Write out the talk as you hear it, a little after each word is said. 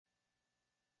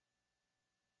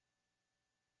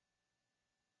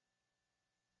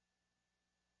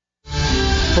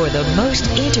For the most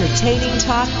entertaining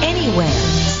talk anywhere,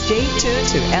 stay tuned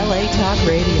to LA Talk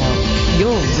Radio,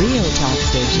 your real talk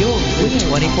station with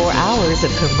 24 hours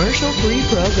of commercial-free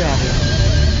programming.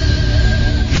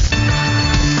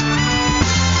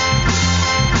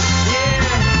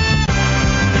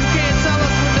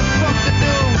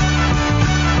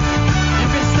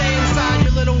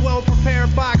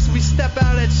 Step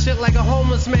out of that shit like a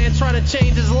homeless man trying to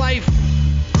change his life. We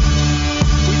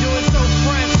do it so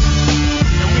fresh,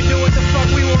 and we do what the fuck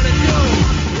we want to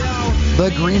do.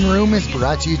 The Green Room is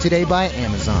brought to you today by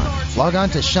Amazon. Log on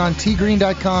to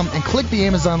SeanTGreen.com and click the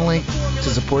Amazon link to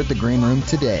support The Green Room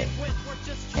today.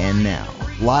 And now,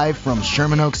 live from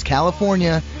Sherman Oaks,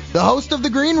 California, the host of The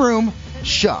Green Room,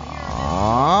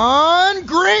 Sean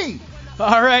Green.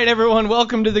 All right, everyone,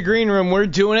 welcome to the Green Room. We're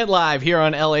doing it live here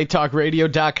on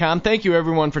LATalkRadio.com. Thank you,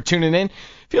 everyone, for tuning in.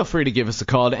 Feel free to give us a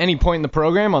call at any point in the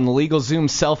program on the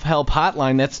LegalZoom self-help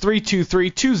hotline. That's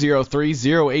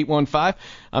 323-203-0815.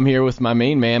 I'm here with my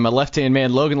main man, my left-hand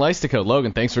man, Logan Lystico.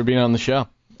 Logan, thanks for being on the show.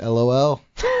 LOL.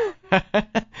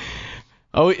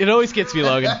 Oh, it always gets me,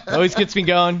 Logan. Always gets me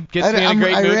going. Gets me in a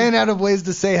great mood. I ran out of ways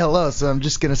to say hello, so I'm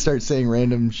just going to start saying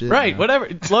random shit. Right, now. whatever.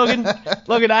 Logan,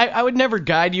 I would never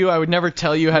guide you. I would never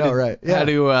tell you how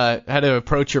to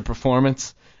approach your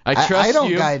performance. I trust you. I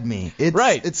don't guide me. It's,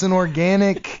 right. It's an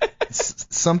organic.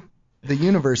 The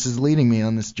universe is leading me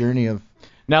on this journey of.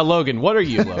 Now, Logan, what are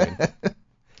you, Logan?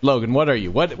 Logan, what are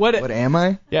you? What am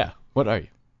I? Yeah, what are you?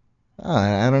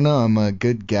 I don't know. I'm a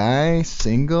good guy,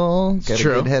 single, got a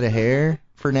good head of hair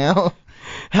for now.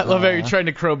 I love how you're trying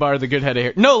to crowbar the good head of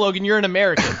hair. No, Logan, you're an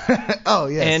American. Oh,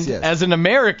 yes, and yes. As an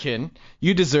American,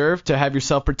 you deserve to have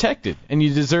yourself protected, and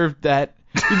you deserve that.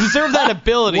 You deserve that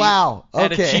ability. Wow.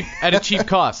 Okay. At a cheap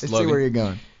cost. I Logan. see where you're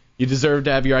going. You deserve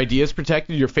to have your ideas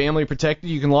protected, your family protected.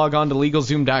 You can log on to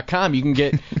LegalZoom.com. You can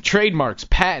get trademarks,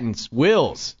 patents,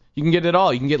 wills. You can get it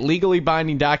all. You can get legally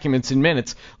binding documents in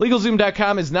minutes.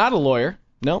 LegalZoom.com is not a lawyer.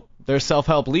 Nope. They're a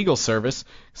self-help legal service.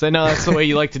 Because I know that's the way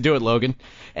you like to do it, Logan.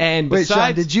 And wait, besides,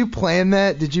 Sean, did you plan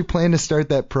that? Did you plan to start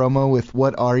that promo with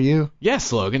 "What are you"?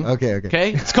 Yes, Logan.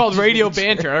 Okay. It's called radio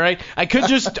banter. All right. I could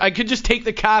just take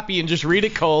the copy and just read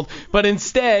it cold, but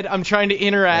instead I'm trying to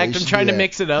interact. I'm trying to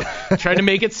mix it up. Trying to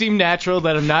make it seem natural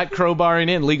that I'm not crowbarring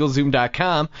in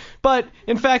LegalZoom.com. But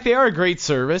in fact, they are a great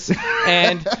service.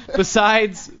 And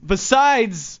besides the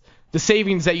savings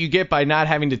that you get by not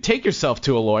having to take yourself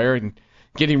to a lawyer and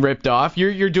getting ripped off,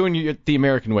 you're doing it the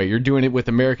American way. You're doing it with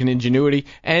American ingenuity.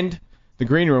 And the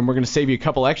Green Room, we're going to save you a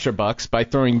couple extra bucks by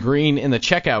throwing green in the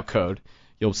checkout code.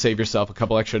 You'll save yourself a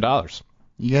couple extra dollars.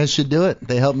 You guys should do it.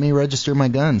 They help me register my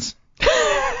guns.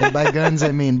 And by guns,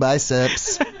 I mean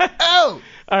biceps. Oh!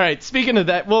 All right, speaking of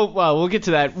that, we'll get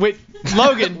to that. Wait,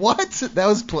 Logan. What? That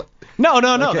was No.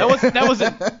 Okay.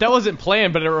 That wasn't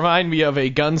planned, but it reminded me of a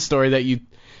gun story that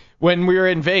when we were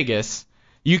in Vegas.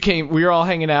 We were all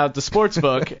hanging out at the sports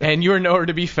book, and you were nowhere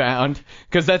to be found,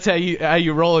 because that's how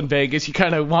you roll in Vegas. You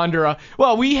kind of wander off.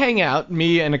 Well, we hang out,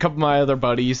 me and a couple of my other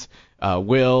buddies,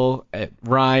 Will,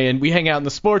 Ryan. We hang out in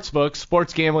the sports book.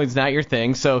 Sports gambling's not your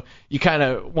thing, so you kind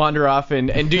of wander off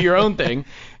and do your own thing.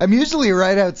 I'm usually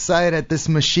right outside at this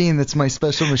machine that's my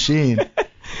special machine.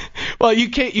 Well, you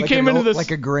came into this like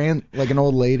an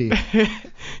old lady.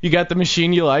 You got the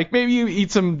machine you like. Maybe you eat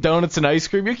some donuts and ice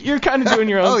cream. You're kind of doing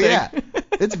your own thing. Oh, yeah.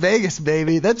 It's Vegas,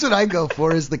 baby. That's what I go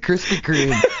for, is the Krispy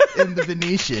Kreme in the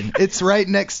Venetian. It's right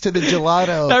next to the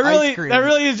gelato ice cream. That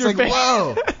really is your favorite.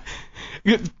 Whoa.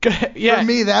 Yeah. For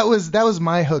me, that was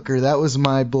my hooker. That was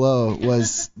my blow.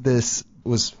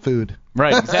 Was food.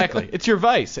 Right, exactly. It's your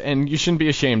vice, and you shouldn't be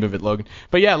ashamed of it, Logan.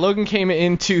 But yeah, Logan came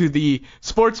into the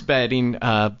sports betting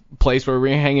place where we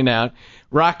were hanging out,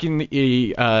 rocking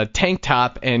a tank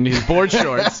top and his board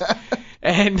shorts.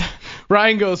 And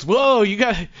Ryan goes, "Whoa, you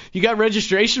got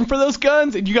registration for those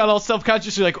guns?" And you got all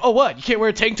self-conscious. You're like, "Oh, what? You can't wear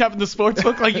a tank top in the sports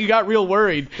book?" Like you got real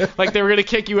worried, like they were gonna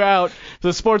kick you out for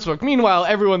the sports book. Meanwhile,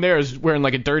 everyone there is wearing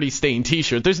like a dirty stained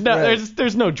T-shirt. There's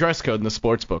no dress code in the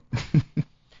sports book.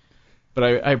 But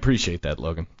I appreciate that,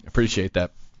 Logan. I appreciate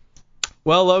that.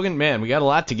 Well, Logan, man, we got a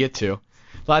lot to get to. A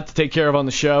lot to take care of on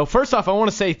the show. First off, I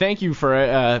want to say thank you for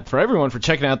everyone for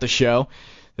checking out the show.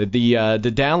 The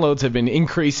downloads have been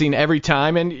increasing every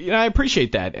time, and I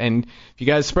appreciate that. And if you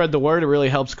guys spread the word, it really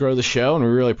helps grow the show, and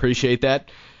we really appreciate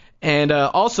that. And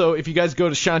also, if you guys go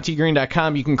to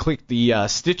SeanTGreen.com, you can click the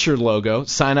Stitcher logo,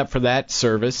 sign up for that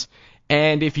service.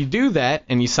 And if you do that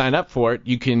and you sign up for it,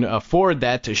 you can forward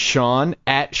that to Sean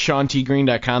at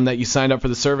SeanTGreen.com that you signed up for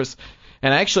the service.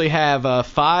 And I actually have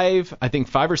 5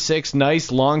 or 6 nice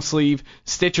long sleeve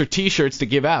Stitcher T-shirts to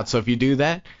give out. So if you do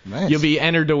that, nice. You'll be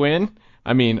entered to win.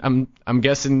 I mean, I'm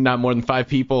guessing not more than 5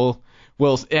 people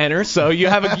will enter. So you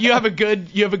have a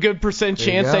good percent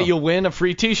chance that you'll win a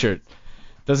free T-shirt.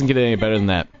 Doesn't get any better than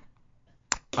that.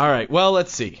 All right, well,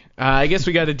 let's see. I guess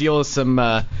we got to deal with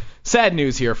some sad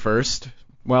news here first.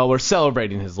 Well, we're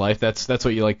celebrating his life. That's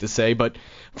what you like to say. But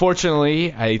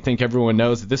fortunately, I think everyone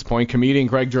knows at this point, comedian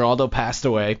Greg Giraldo passed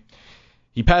away.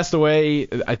 He passed away,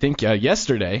 I think,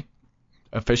 yesterday.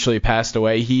 Officially passed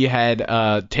away. He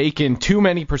had taken too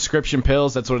many prescription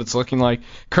pills. That's what it's looking like.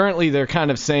 Currently, they're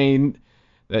kind of saying,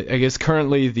 I guess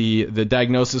currently the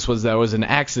diagnosis was that it was an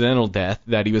accidental death,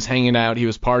 that he was hanging out, he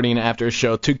was partying after a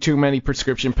show, took too many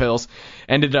prescription pills,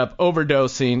 ended up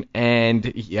overdosing, and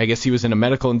I guess he was in a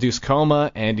medical-induced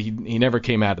coma, and he never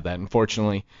came out of that.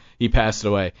 Unfortunately, he passed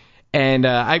away. And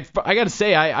I got to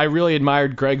say, I really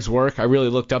admired Greg's work. I really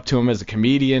looked up to him as a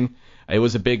comedian. It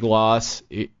was a big loss.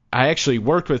 I actually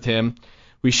worked with him.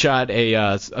 We shot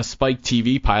a Spike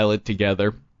TV pilot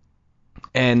together,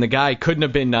 and the guy couldn't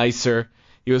have been nicer.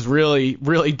 He was really,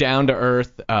 really down to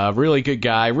earth, really good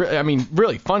guy.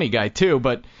 Really funny guy too.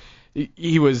 But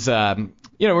he was,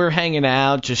 we were hanging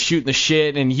out, just shooting the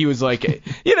shit, and he was like,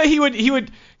 he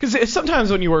would, because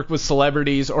sometimes when you work with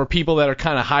celebrities or people that are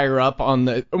kind of higher up on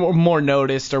the, or more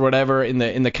noticed or whatever in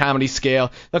the comedy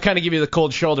scale, they'll kind of give you the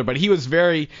cold shoulder. But he was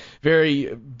very,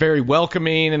 very, very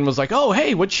welcoming and was like, oh,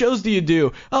 hey, what shows do you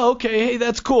do? Oh, okay, hey,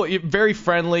 that's cool. Very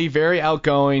friendly, very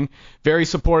outgoing, very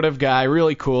supportive guy,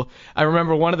 really cool. I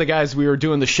remember one of the guys we were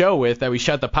doing the show with, that we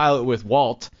shot the pilot with,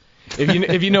 Walt.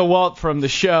 If you know Walt from the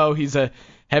show, he's a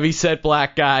heavy-set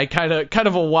black guy, kind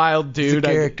of a wild dude. It's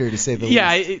a character, to say the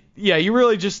least. Yeah, you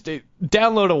really just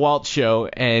download a Walt show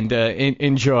and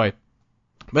enjoy.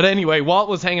 But anyway, Walt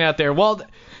was hanging out there. Walt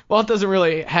doesn't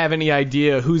really have any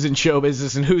idea who's in show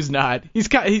business and who's not. He's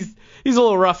a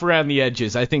little rough around the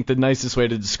edges, I think the nicest way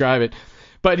to describe it.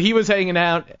 But he was hanging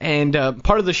out, and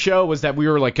part of the show was that we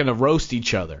were like going to roast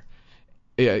each other.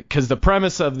 Because the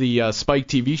premise of the Spike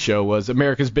TV show was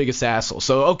America's Biggest Asshole.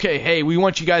 So, okay, hey, we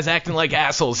want you guys acting like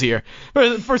assholes here.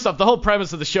 First off, the whole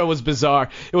premise of the show was bizarre.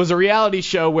 It was a reality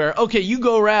show where, okay, you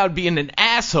go around being an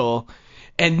asshole,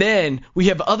 and then we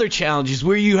have other challenges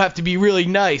where you have to be really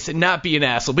nice and not be an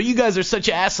asshole. But you guys are such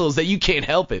assholes that you can't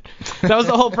help it. That was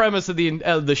the whole premise of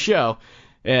the show.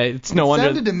 It's no wonder. It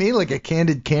sounded to me like a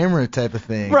candid camera type of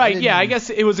thing. Right, yeah, I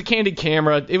guess it was a candid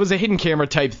camera. It was a hidden camera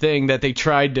type thing that they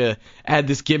tried to add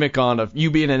this gimmick on of you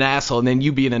being an asshole and then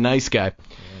you being a nice guy. Right.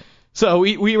 So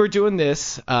we were doing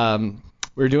this. We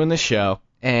were doing this show,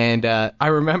 and I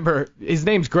remember his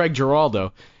name's Greg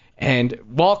Giraldo, and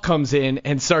Walt comes in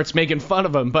and starts making fun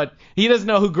of him, but he doesn't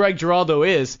know who Greg Giraldo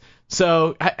is.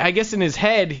 So I guess in his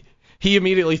head, he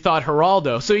immediately thought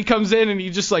Giraldo. So he comes in and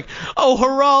he's just like, oh,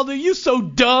 Giraldo, you so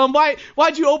dumb.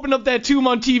 Why'd you open up that tube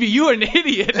on TV? You're an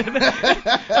idiot. And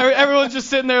everyone's just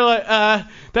sitting there like,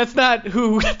 that's not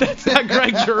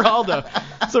Greg Giraldo.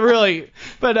 So really,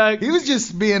 but he was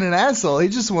just being an asshole. He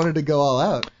just wanted to go all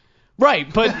out. Right,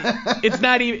 but it's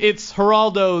not even, it's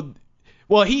Giraldo.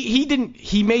 Well, he didn't.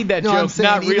 He made that joke, saying,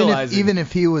 not realizing. Even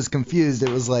if he was confused, it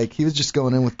was like he was just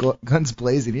going in with guns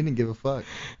blazing. He didn't give a fuck.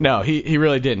 No, he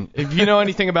really didn't. If you know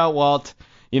anything about Walt,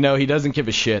 you know he doesn't give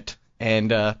a shit.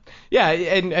 And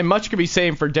and much could be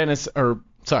saying for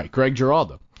Greg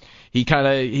Giraldo. He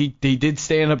did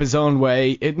stand up his own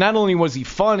way. Not only was he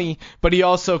funny, but he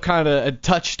also kind of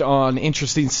touched on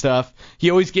interesting stuff. He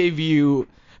always gave you.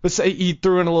 But he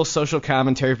threw in a little social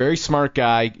commentary. Very smart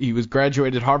guy. He was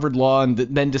graduated Harvard Law and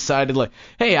then decided like,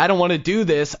 hey, I don't want to do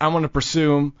this. I want to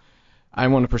pursue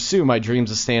my dreams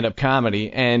of stand-up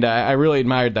comedy. And I really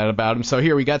admired that about him. So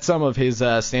here we got some of his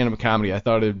stand-up comedy. I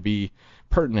thought it would be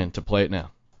pertinent to play it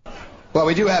now. Well,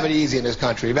 we do have it easy in this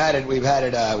country. We've had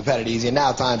it easy, and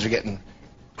now times are getting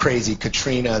crazy.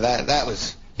 Katrina, that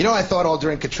was. You know, I thought all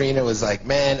during Katrina was like,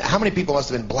 man, how many people must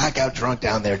have been blackout drunk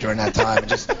down there during that time?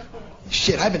 Just.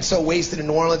 Shit, I've been so wasted in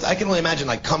New Orleans. I can only imagine,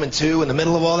 like, coming to in the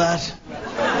middle of all that.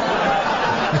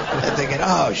 And thinking,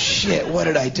 oh, shit, what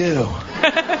did I do?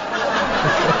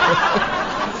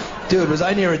 Dude, was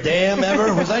I near a dam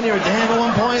ever? Was I near a dam at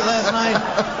one point last night?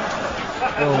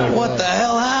 What the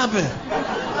hell happened?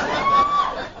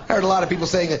 I heard a lot of people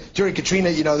saying that during Katrina,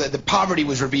 you know, that the poverty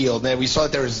was revealed, and we saw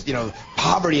that there was, you know,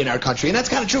 poverty in our country. And that's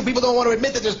kind of true. People don't want to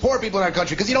admit that there's poor people in our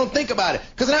country because you don't think about it.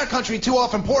 Because in our country, too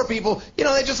often poor people, you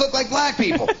know, they just look like black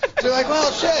people. So you're like,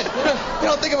 well, shit. You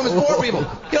don't think of them as poor people.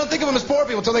 You don't think of them as poor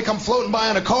people until they come floating by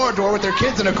on a car door with their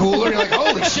kids in a cooler. And you're like,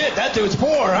 holy shit, that dude's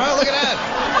poor, huh? Look at that.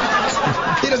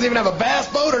 He doesn't even have a bass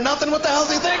boat or nothing. What the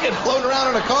hell's he thinking? Floating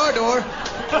around in a car door.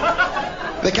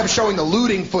 They kept showing the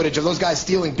looting footage of those guys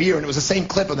stealing beer, and it was the same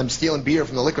clip of them stealing beer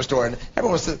from the liquor store, and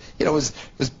everyone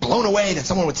was blown away that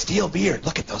someone would steal beer.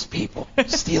 Look at those people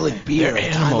stealing beer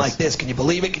at a time like this. Can you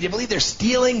believe it? Can you believe they're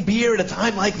stealing beer at a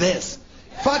time like this?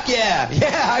 Fuck yeah.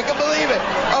 Yeah, I can believe it.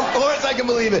 Of course I can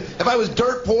believe it. If I was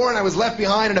dirt poor and I was left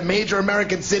behind in a major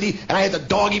American city and I had to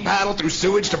doggy paddle through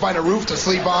sewage to find a roof to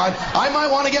sleep on, I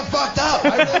might want to get fucked up.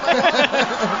 I really might want.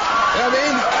 You know what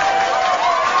I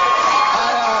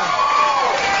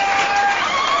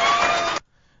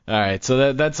mean? All right,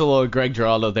 so that's a little Greg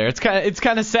Giraldo there. It's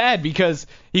kind of sad because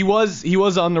he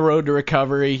was on the road to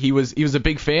recovery. He was a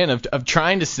big fan of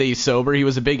trying to stay sober. He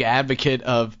was a big advocate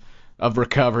of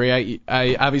recovery.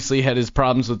 I obviously had his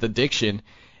problems with addiction,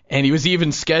 and he was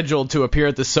even scheduled to appear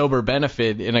at the sober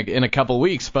benefit in a couple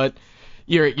weeks. But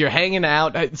you're hanging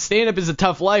out. Stand up is a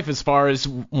tough life as far as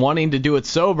wanting to do it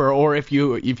sober, or if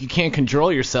you can't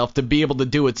control yourself to be able to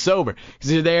do it sober,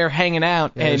 because you're there hanging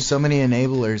out. Yeah, and there's so many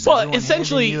enablers. Well, Everyone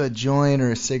essentially, handing you a joint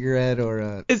or a cigarette or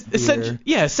a beer.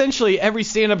 Essentially every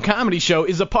stand-up comedy show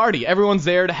is a party. Everyone's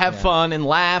there to have fun and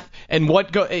laugh, and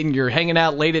you're hanging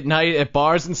out late at night at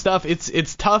bars and stuff.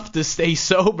 It's tough to stay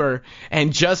sober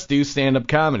and just do stand-up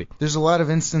comedy. There's a lot of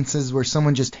instances where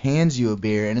someone just hands you a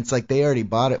beer and it's like they already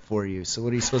bought it for you. So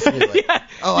what are you supposed to do? Like,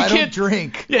 I don't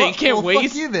drink. Yeah, you can't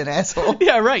waste. Fuck you then, asshole.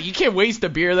 Yeah, right. You can't waste a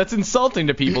beer. That's insulting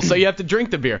to people. So you have to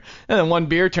drink the beer. And then one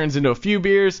beer turns into a few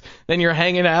beers. Then you're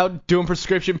hanging out doing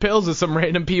prescription pills with some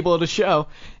random people at a show.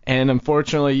 And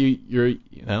unfortunately,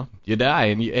 you die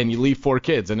and you leave 4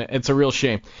 kids, and it's a real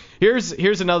shame.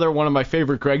 Here's another one of my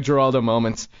favorite Greg Giraldo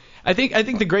moments. I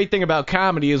think the great thing about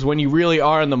comedy is when you really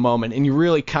are in the moment and you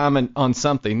really comment on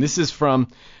something. This is from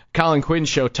Colin Quinn's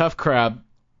show, Tough Crowd.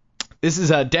 This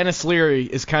is Dennis Leary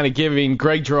is kind of giving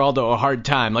Greg Giraldo a hard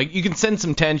time. Like, you can sense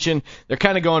some tension. They're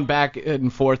kind of going back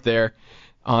and forth there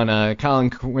on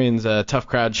Colin Quinn's Tough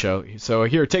Crowd show. So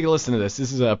here, take a listen to this.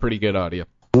 This is pretty good audio.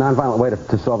 Nonviolent way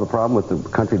to solve the problem with the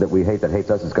country that we hate, that hates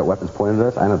us, has got weapons pointed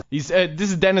at us. This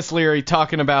is Dennis Leary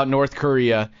talking about North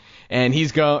Korea, and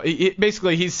he's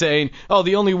saying,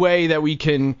 the only way that we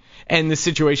can end the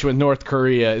situation with North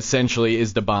Korea essentially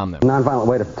is to bomb them. Nonviolent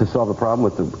way to solve the problem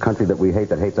with the country that we hate,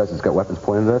 that hates us, has got weapons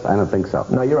pointed at us? I don't think so.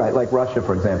 No, you're right. Like Russia,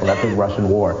 for example, that big Russian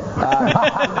war. There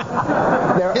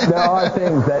are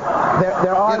things that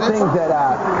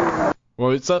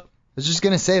What's up? I was just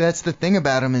going to say, that's the thing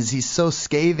about him, is he's so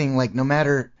scathing, like, no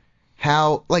matter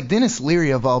how, like, Dennis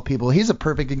Leary, of all people, he's a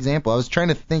perfect example. I was trying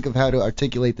to think of how to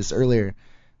articulate this earlier,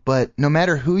 but no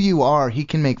matter who you are, he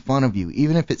can make fun of you,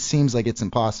 even if it seems like it's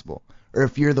impossible, or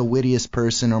if you're the wittiest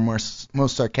person or most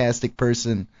sarcastic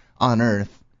person on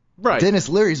earth. Right. Dennis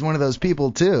Leary's one of those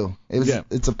people, too.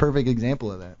 It's a perfect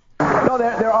example of that. No,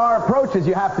 there are approaches.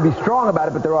 You have to be strong about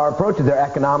it, but there are approaches. There are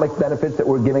economic benefits that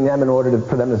we're giving them in order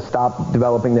for them to stop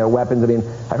developing their weapons. I mean,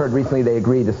 I heard recently they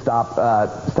agreed to stop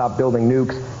building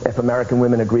nukes if American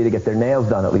women agree to get their nails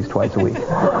done at least twice a week.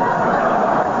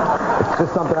 It's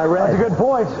just something I read. That's a good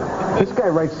point. This guy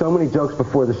writes so many jokes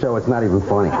before the show, it's not even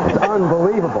funny. It's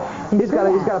unbelievable. He's got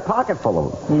a pocket full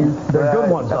of them. They're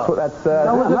good ones. I'm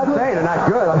not saying they're not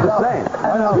good. I'm just saying.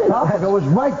 It was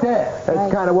right there.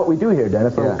 That's kind of what we do here,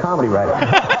 Dennis. A little comedy writing.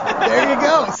 There you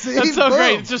go. See, That's so boom.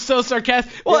 great. It's just so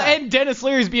sarcastic. Well, and Dennis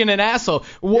Leary's being an asshole.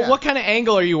 What kind of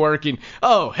angle are you working?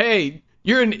 Oh, hey,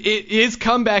 his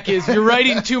comeback is you're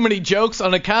writing too many jokes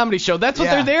on a comedy show. That's what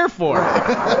they're there for.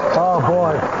 Oh,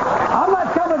 boy. I'm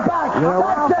not coming back. You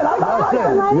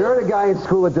know, you're the guy in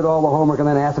school that did all the homework and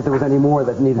then asked if there was any more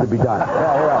that needed to be done.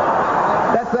 Yeah,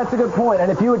 right. That's a good point.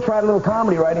 And if you had tried a little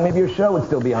comedy writing, maybe your show would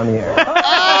still be on the air.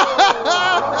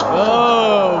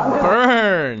 Oh,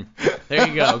 burn. There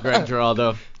you go, Greg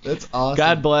Giraldo. That's awesome.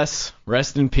 God bless.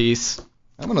 Rest in peace.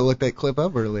 I'm going to look that clip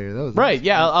up earlier. That was Right, awesome.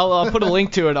 yeah, I'll put a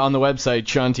link to it on the website,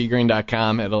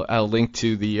 SeanTGreen.com. I'll link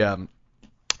to the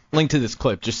link to this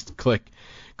clip. Just click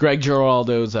Greg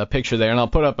Giraldo's picture there, and I'll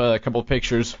put up a couple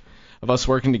pictures of us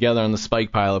working together on the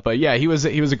Spike pilot. But yeah, he was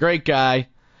a great guy,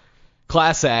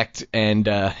 class act, and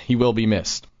he will be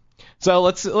missed. So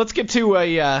let's get to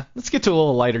a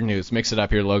little lighter news. Mix it up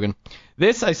here, Logan.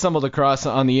 This I stumbled across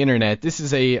on the internet. This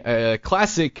is a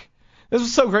classic. This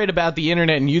is so great about the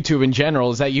internet and YouTube in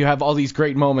general, is that you have all these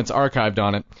great moments archived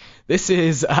on it. This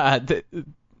is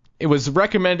it was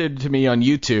recommended to me on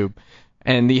YouTube,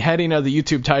 and the heading of the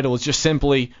YouTube title is just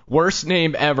simply "Worst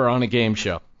Name Ever on a Game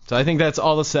Show." So I think that's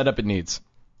all the setup it needs.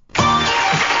 Our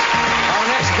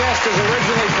next guest is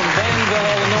originally from Danville,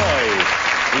 Illinois.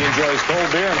 He enjoys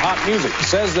cold beer and hot music.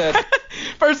 Says that.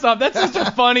 First off, that's such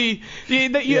a funny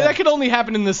That could only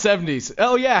happen in the 70s.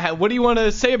 Oh, yeah. What do you want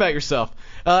to say about yourself?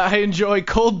 I enjoy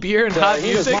cold beer and hot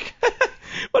music.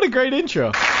 What a great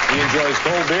intro. He enjoys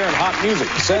cold beer and hot music.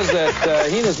 Says that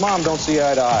he and his mom don't see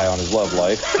eye to eye on his love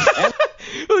life.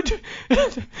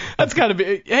 That's got to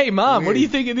be... Hey, Mom, what do you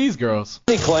think of these girls?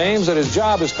 He claims that his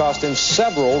job has cost him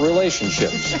several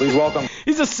relationships. Please welcome...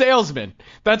 He's a salesman.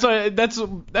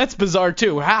 That's bizarre,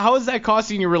 too. How is that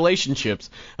costing you relationships?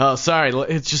 Oh, sorry.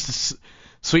 It's just a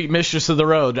sweet mistress of the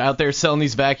road out there selling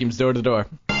these vacuums door to door.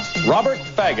 Robert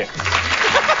Faggot.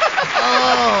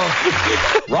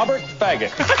 Oh. Robert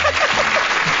Faggot.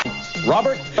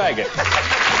 Robert Faggot.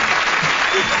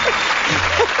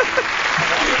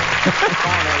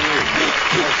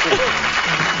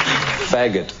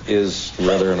 Faggot is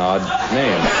rather an odd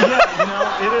name.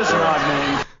 Yeah, it is an odd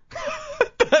name.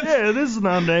 Yeah, it is an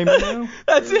odd name,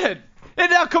 That's it. And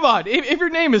now, come on. If your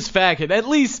name is Faggot, at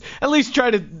least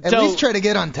try to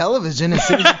get on television as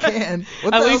soon as you can.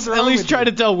 At least try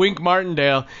to tell Wink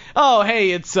Martindale, oh,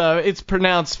 hey, it's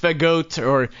pronounced Fagot,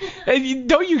 or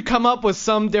don't you come up with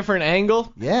some different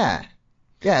angle? Yeah,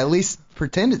 at least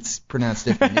pretend it's pronounced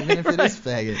different, even if it is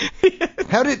Faggot.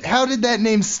 How did that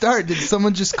name start? Did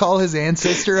someone just call his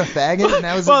ancestor a faggot, and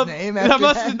that was his name after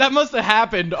that? That must have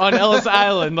happened on Ellis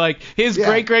Island. Like his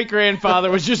great-great-grandfather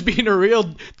was just being a real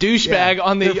douchebag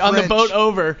on the boat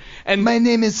over. And my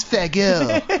name is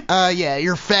Fagot. Yeah,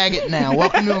 you're faggot now.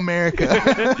 Welcome to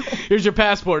America. Here's your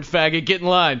passport, faggot. Get in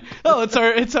line. Oh,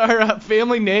 it's our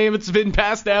family name. It's been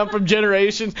passed down from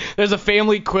generations. There's a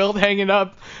family quilt hanging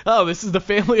up. Oh, this is the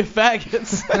family of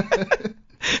faggots.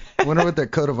 I wonder what their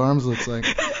coat of arms looks like.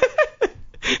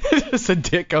 Just a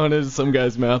dick going into some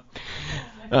guy's mouth.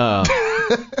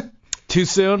 Too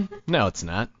soon? No, it's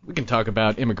not. We can talk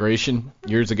about immigration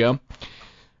years ago.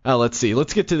 Let's see.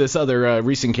 Let's get to this other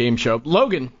recent game show.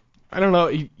 Logan, I don't know.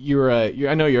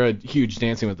 I know you're a huge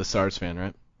Dancing with the Stars fan,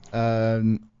 right?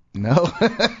 No.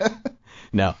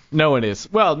 No one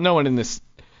is. Well, no one in this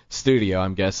studio,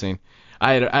 I'm guessing.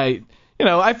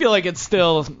 I feel like you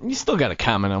still got to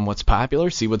comment on what's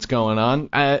popular, see what's going on.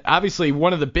 Obviously,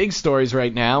 one of the big stories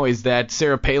right now is that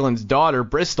Sarah Palin's daughter,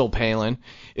 Bristol Palin,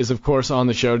 is, of course, on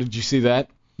the show. Did you see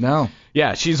that? No.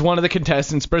 Yeah, she's one of the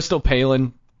contestants, Bristol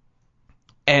Palin.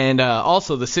 And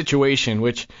also the situation,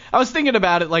 which I was thinking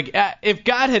about it, like if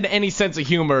God had any sense of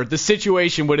humor, the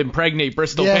situation would impregnate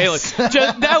Bristol Palin.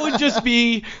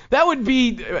 That would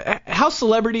be how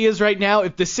celebrity is right now.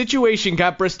 If the situation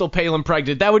got Bristol Palin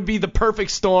pregnant, that would be the perfect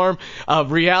storm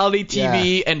of reality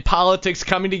TV and politics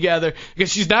coming together,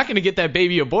 because she's not going to get that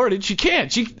baby aborted. She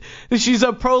can't. She's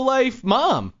a pro-life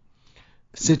mom.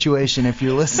 Situation, if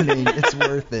you're listening, it's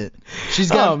worth it. She's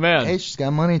got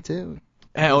money too.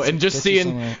 Hell, and just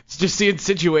seeing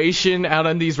Situation out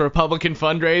on these Republican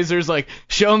fundraisers, like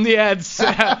show them the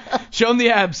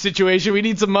abs Situation. We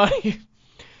need some money.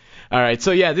 All right,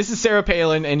 so yeah, this is Sarah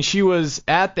Palin, and she was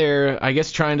at there, I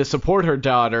guess, trying to support her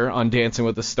daughter on Dancing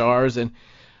with the Stars, and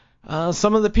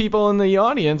some of the people in the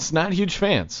audience not huge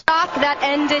fans. That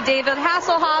ended David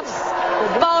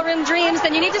Hasselhoff's Ballroom Dreams,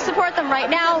 then you need to support them right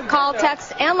now. Call,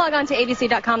 text, and log on to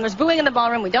abc.com. There's booing in the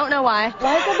ballroom. We don't know why.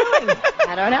 Why is there booing?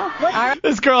 I don't know. All right.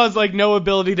 This girl has like no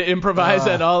ability to improvise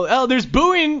at all. Oh, there's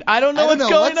booing. I don't know what's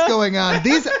going on.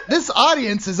 This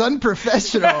audience is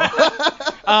unprofessional.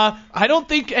 I don't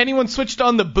think anyone switched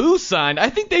on the boo sign. I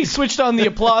think they switched on the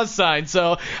applause sign.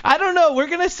 So I don't know. We're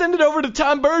gonna send it over to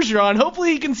Tom Bergeron.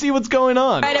 Hopefully he can see what's going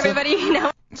on. All right, everybody.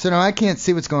 So now I can't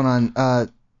see what's going on.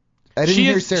 I didn't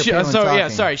hear Sarah Palin talking. Yeah,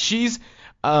 sorry. She's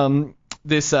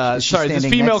this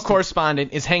female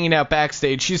correspondent is hanging out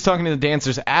backstage. She's talking to the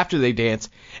dancers after they dance,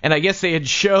 and I guess they had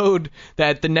showed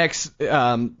that the next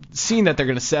scene that they're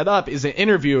going to set up is an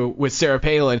interview with Sarah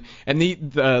Palin, and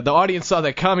the audience saw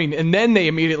that coming, and then they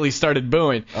immediately started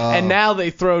booing. And now they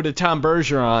throw to Tom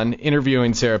Bergeron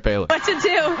interviewing Sarah Palin. What to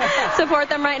do? Support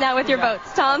them right now with your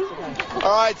votes. Tom? All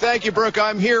right, thank you, Brooke.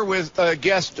 I'm here with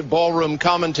guest ballroom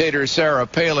commentator Sarah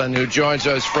Palin, who joins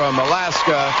us from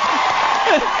Alaska.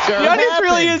 The audience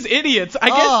really is idiots.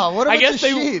 What about the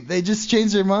sheep? They just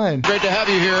changed their mind. Great to have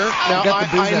you here. Now,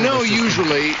 I know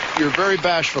usually you're very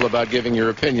bashful about giving your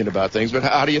opinion about things, but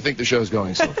how do you think the show's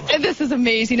going so far? This is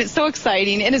amazing. It's so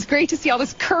exciting, and it's great to see all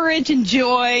this courage and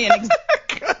joy. And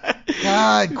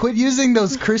God, quit using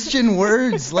those Christian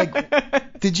words.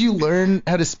 Like, did you learn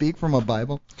how to speak from a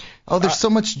Bible? Oh, there's so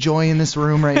much joy in this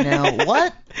room right now. What?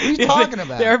 What are you talking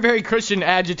about? They are very Christian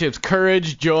adjectives.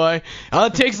 Courage, joy. Oh,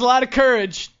 it takes a lot of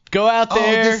courage. Go out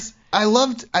there. I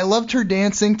loved her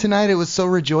dancing tonight. It was so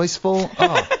rejoiceful.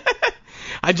 Oh.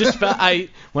 I just felt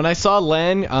when I saw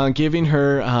Len giving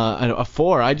her a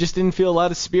 4, I just didn't feel a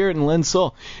lot of spirit in Len's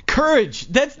soul. Courage.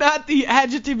 That's not the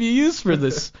adjective you use for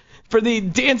this. For the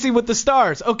Dancing with the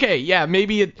Stars. Okay, yeah,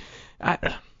 maybe it.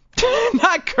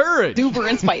 Not courage.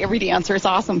 Exuberance by every dancer. It's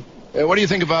awesome. What do you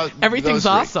think about everything's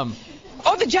awesome?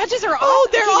 Oh, the judges are awesome. Oh,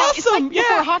 they're awesome. It's like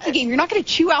before a hockey game. You're not going to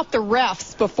chew out the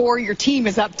refs before your team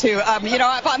is up to, up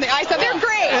on the ice. So they're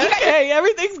great. Okay,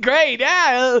 everything's great.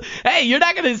 Yeah. Hey, you're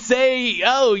not going to say,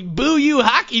 oh, boo you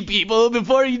hockey people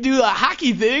before you do a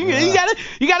hockey thing. Yeah.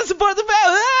 You gotta support the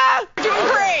fans. Doing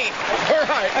great. All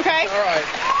right. Okay. All right.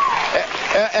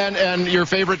 And your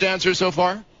favorite dancer so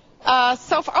far?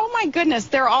 So far, oh my goodness,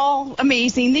 they're all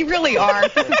amazing. They really are.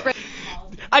 This is great.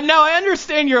 Now I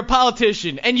understand you're a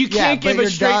politician and you can't give a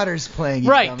straight. Your daughter's playing.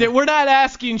 Right. We're not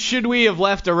asking should we have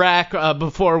left Iraq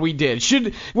before we did.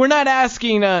 We're not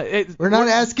asking. We're not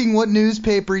asking what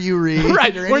newspaper you read.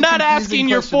 Right. We're not asking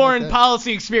your foreign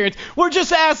policy experience. We're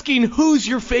just asking who's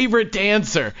your favorite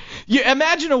dancer. You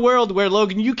imagine a world where,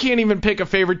 Logan, you can't even pick a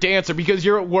favorite dancer because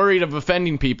you're worried of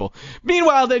offending people.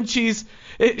 Meanwhile, then she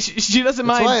doesn't mind.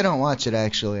 That's why I don't watch it.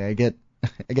 Actually, I get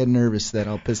nervous that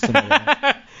I'll piss somebody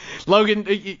off. Logan,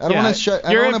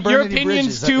 your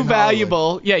opinion's too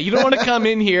valuable. Yeah, you don't want to come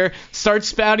in here, start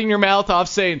spouting your mouth off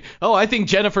saying, oh, I think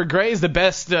Jennifer Grey is the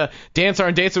best dancer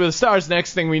on Dancing with the Stars.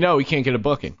 Next thing we know, we can't get a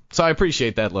booking. So I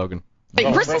appreciate that, Logan.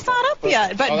 Bristol's not up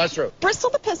yet, but that's true.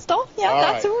 Bristol the Pistol. Yeah, all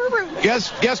that's right. who we're rooting.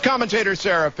 Guest commentator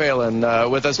Sarah Palin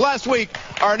with us. Last week,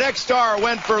 our next star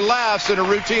went for laughs in a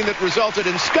routine that resulted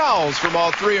in scowls from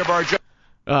all three of our judges.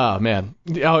 Oh, man.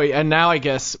 Oh, and now I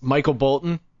guess Michael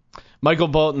Bolton. Michael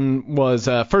Bolton was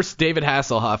first David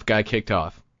Hasselhoff got kicked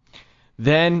off.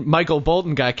 Then Michael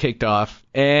Bolton got kicked off.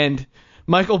 And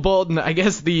Michael Bolton, I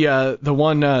guess the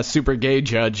one super gay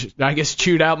judge, I guess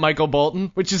chewed out Michael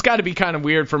Bolton, which has got to be kind of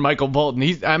weird for Michael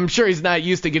Bolton. I'm sure he's not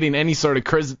used to getting any sort of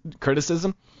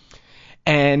criticism.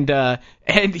 And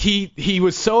he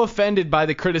was so offended by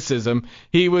the criticism,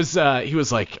 he was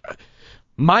like,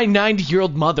 my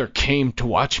 90-year-old mother came to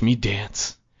watch me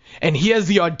dance. And he has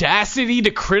the audacity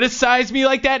to criticize me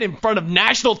like that in front of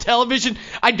national television.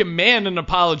 I demand an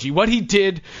apology. What he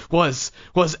did was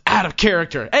out of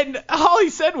character. And all he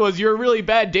said was, you're a really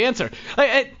bad dancer.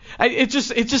 It's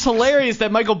just hilarious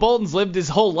that Michael Bolton's lived his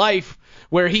whole life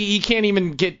where he can't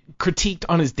even get critiqued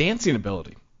on his dancing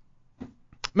ability.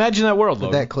 Imagine that world,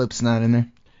 Logan. That clip's not in there.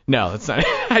 No, it's not.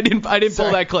 I didn't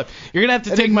pull that clip. You're gonna have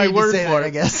to take my word for it, I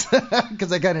guess,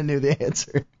 because I kind of knew the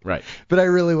answer. Right. But I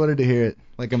really wanted to hear it,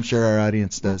 like I'm sure our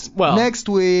audience does. Well, next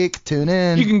week, tune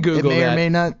in. You can Google it. May that. or may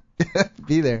not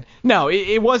be there. No,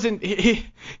 it wasn't.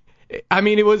 I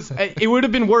mean, it was. It would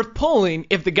have been worth pulling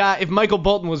if Michael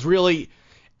Bolton was really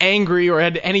angry or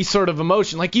had any sort of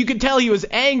emotion. Like you could tell he was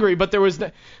angry, but there was.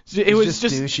 It was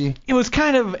just douchey.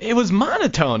 It was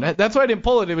monotone. That's why I didn't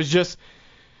pull it. It was just.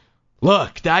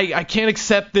 Look, I can't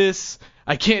accept this.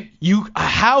 I can't.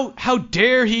 How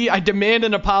dare he? I demand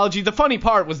an apology. The funny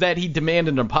part was that he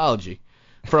demanded an apology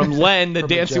from Len, the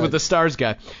Dancing with the Stars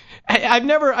guy. I've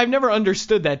never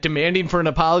understood that, demanding for an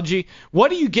apology.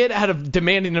 What do you get out of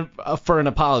demanding for an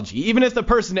apology? Even if the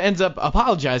person ends up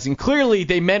apologizing, clearly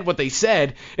they meant what they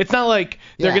said. It's not like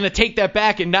they're going to take that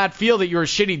back and not feel that you're a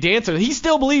shitty dancer. He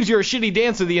still believes you're a shitty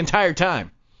dancer the entire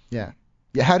time. Yeah.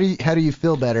 Yeah, how do you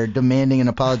feel better demanding an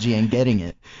apology and getting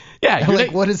it? Yeah,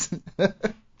 like what is?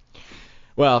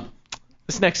 Well,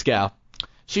 this next gal,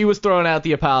 she was throwing out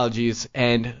the apologies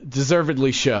and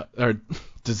deservedly so.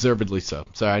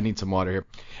 Sorry, I need some water here.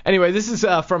 Anyway, this is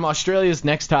from Australia's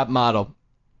Next Top Model.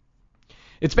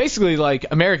 It's basically like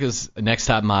America's Next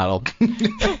Top Model.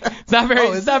 It's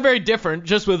not very different,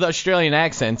 just with Australian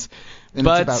accents. And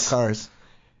but it's about cars.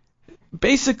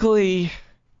 Basically.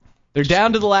 They're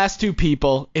down to the last two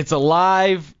people. It's a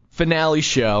live finale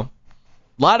show.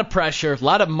 A lot of pressure, a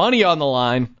lot of money on the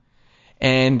line.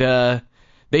 And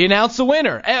they announce the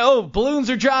winner. Oh, balloons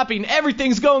are dropping.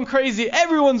 Everything's going crazy.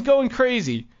 Everyone's going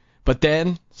crazy. But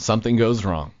then something goes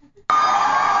wrong.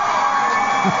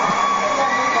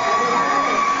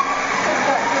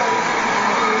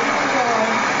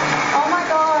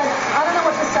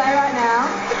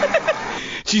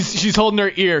 She's holding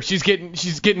her ear. She's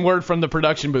getting word from the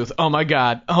production booth. Oh my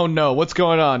God. Oh no. What's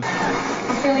going on?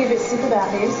 I'm feeling a bit sick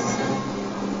about this.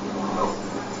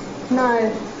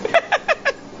 No.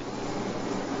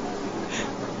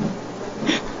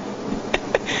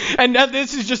 And now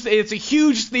this is it's a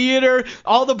huge theater.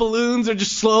 All the balloons are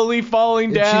just slowly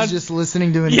falling down. She's just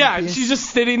listening to it. Yeah, she's just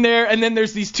sitting there, and then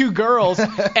there's these two girls,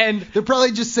 and they're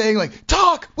probably just saying like,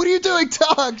 "Talk! What are you doing?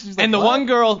 Talk!" She's like, and the what? one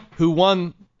girl who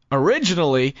won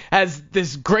originally has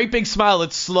this great big smile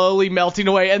that's slowly melting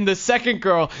away, and the second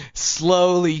girl,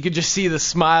 slowly, you could just see the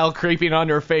smile creeping on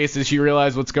her face as she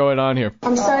realized what's going on here.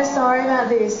 I'm so sorry about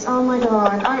this. Oh my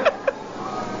god.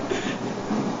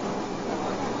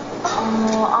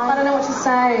 I don't know what to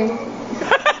say.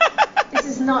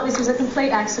 This was a complete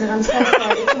accident. I'm so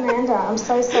sorry. It's Amanda. I'm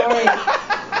so sorry.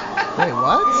 Wait,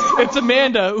 what? It's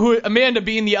Amanda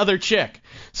being the other chick.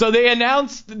 So they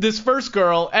announced this first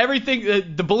girl, everything,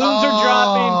 the balloons are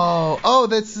dropping. Oh,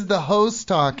 this is the host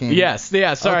talking. Yes,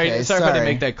 yeah, sorry Okay, if I didn't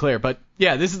make that clear. But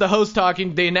yeah, this is the host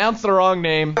talking. They announced the wrong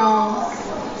name.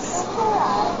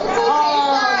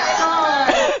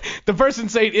 The person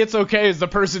saying it's okay is the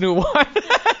person who won.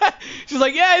 She's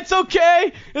like, yeah, it's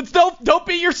okay. Don't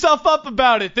beat yourself up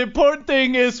about it. The important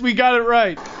thing is we got it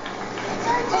right.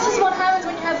 This is what happens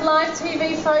when you have live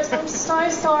TV, folks. I'm so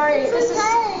sorry. This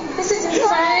is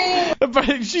insane.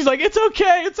 But she's like, it's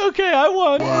okay, I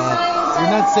won. Yeah,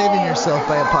 you're not saving yourself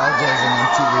by apologizing on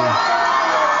TV.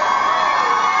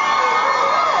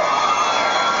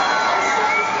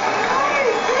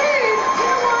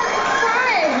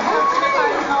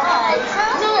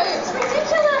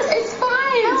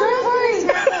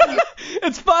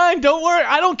 It's fine, don't worry.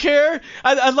 I don't care.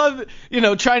 I love,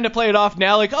 trying to play it off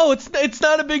now like, oh, it's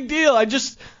not a big deal. I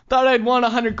just thought I'd won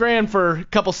 $100,000 for a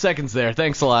couple seconds there.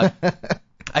 Thanks a lot.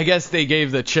 I guess they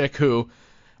gave the chick who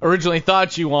originally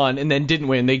thought she won and then didn't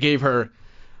win, they gave her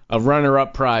a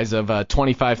runner-up prize of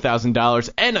 $25,000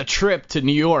 and a trip to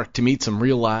New York to meet some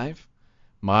real live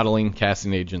modeling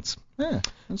casting agents. Yeah,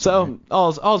 so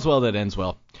all's well that ends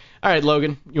well. All right,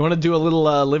 Logan, you want to do a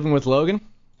little Living with Logan?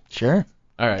 Sure.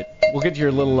 All right, we'll get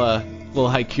your little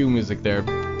haiku music there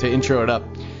to intro it up.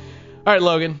 All right,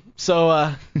 Logan.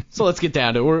 So let's get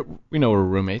down to it. We're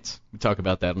roommates. We talk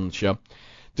about that on the show.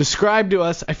 Describe to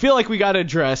us. I feel like we got to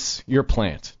address your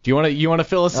plant. Do you want to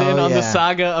fill us in on the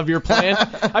saga of your plant?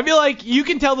 I feel like you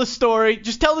can tell the story.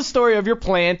 Just tell the story of your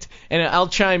plant, and I'll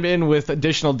chime in with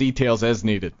additional details as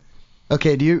needed.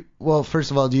 Okay. Well,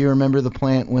 first of all, do you remember the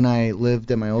plant when I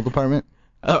lived at my old apartment?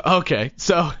 Okay.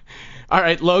 So. All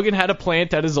right, Logan had a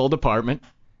plant at his old apartment.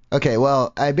 Okay,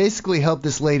 well, I basically helped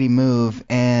this lady move,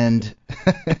 and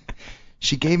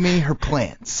she gave me her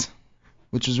plants,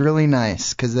 which was really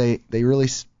nice, because they really,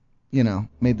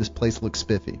 made this place look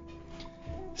spiffy.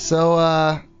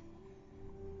 So,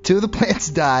 2 of the plants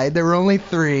died. There were only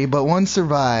 3, but 1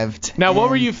 survived. Now, what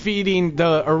were you feeding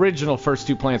the original first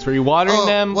 2 plants? Were you watering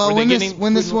them? Well,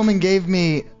 when this woman gave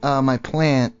me my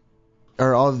plant,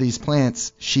 or all of these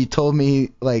plants, she told me,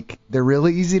 like, they're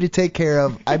really easy to take care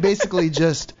of. I basically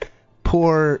just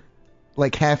pour,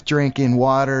 like, half drink in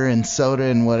water and soda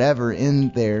and whatever in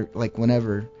there, like,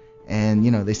 whenever, and,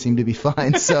 they seem to be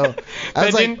fine. So I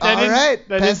was like, all right,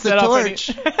 pass the torch.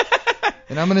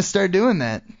 And I'm going to start doing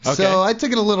that. Okay. So I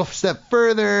took it a little step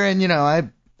further, and, I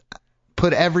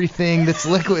put everything that's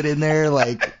liquid in there,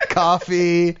 like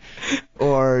coffee,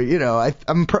 or,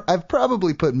 I've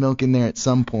probably put milk in there at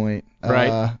some point.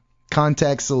 Right.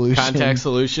 Contact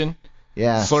solution.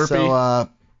 Yeah. Slurpee. So,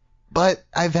 but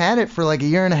I've had it for like a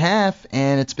year and a half,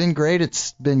 and it's been great.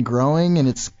 It's been growing, and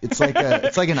it's like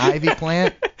an ivy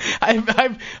plant.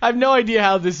 I've no idea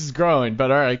how this is growing,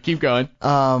 but all right, keep going.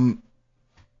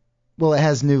 Well, it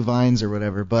has new vines or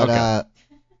whatever, but okay.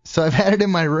 So I've had it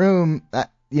in my room.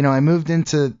 I moved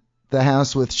into the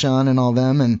house with Sean and all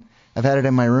them, and I've had it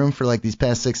in my room for like these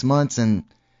past 6 months, and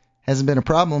hasn't been a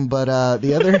problem. But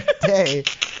the other day,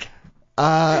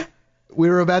 we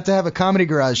were about to have a Comedy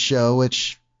Garage show,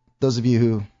 which those of you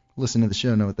who listen to the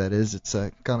show know what that is. It's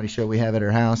a comedy show we have at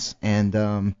our house, and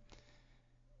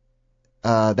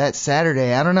that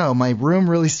Saturday, I don't know, my room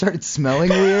really started smelling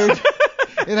weird.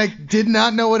 And I did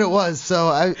not know what it was, so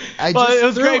I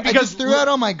just threw out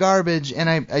all my garbage, and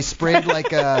I sprayed like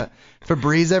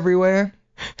Febreze everywhere.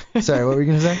 Sorry, what were you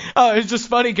going to say? Oh, it's just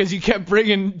funny because you kept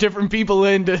bringing different people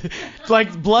in to,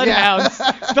 like, bloodhounds.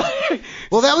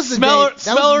 Well, that was the next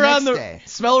day.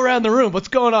 Smell around the room. What's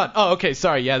going on? Oh, okay,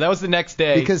 sorry. Yeah, that was the next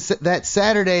day. Because that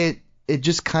Saturday, it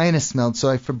just kind of smelled, so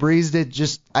I Febrezed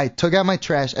it. I took out my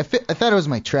trash. I thought it was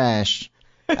my trash.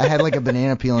 I had, like, a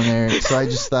banana peel in there, so I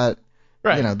just thought...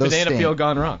 Right, those banana peel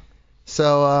gone wrong.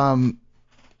 So,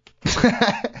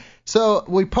 so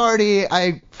we party.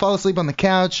 I fall asleep on the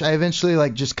couch. I eventually,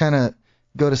 just kind of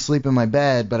go to sleep in my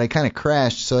bed, but I kind of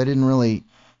crashed, so I didn't really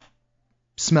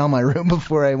smell my room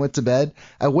before I went to bed.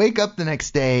 I wake up the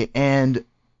next day, and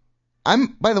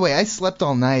by the way, I slept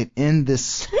all night in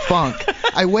this funk.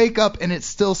 I wake up, and it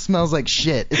still smells like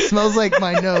shit. It smells like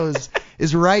my nose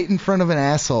is right in front of an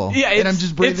asshole. Yeah, and I'm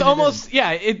just breathing it's almost,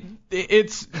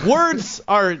 it's words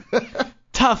are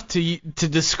tough to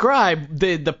describe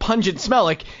the pungent smell.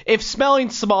 Like if smelling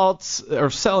salts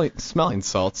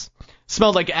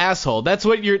smelled like asshole, that's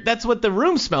what the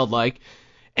room smelled like.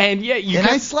 And yeah,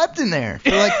 I slept in there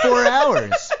for like 4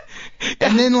 hours.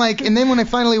 And then when I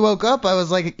finally woke up, I was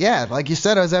like, yeah, like you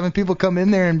said, I was having people come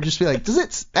in there and just be like,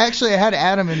 actually, I had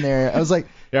Adam in there. I was like,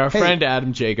 yeah, our hey, friend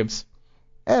Adam Jacobs.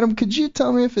 Adam, could you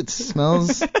tell me if it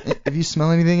smells, if you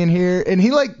smell anything in here? And he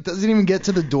doesn't even get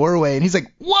to the doorway, and he's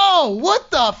like, whoa, what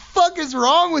the fuck is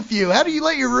wrong with you? How do you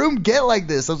let your room get like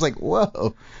this? I was like,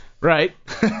 whoa. Right.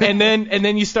 And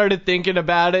then you started thinking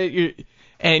about it,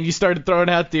 and you started throwing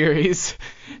out theories,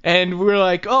 and we were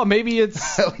like, oh, maybe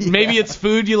it's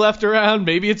food you left around,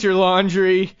 maybe it's your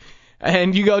laundry,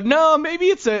 and you go, no,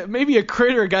 maybe a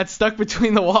critter got stuck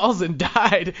between the walls and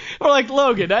died. We're like,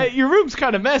 Logan, your room's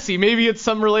kind of messy, maybe it's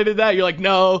something related to that. You're like,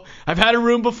 no, I've had a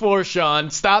room before,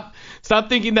 Sean. Stop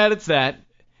thinking that it's that.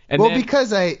 And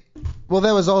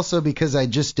that was also because I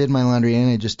just did my laundry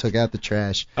and I just took out the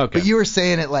trash. Okay. But you were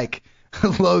saying it like,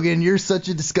 Logan, you're such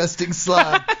a disgusting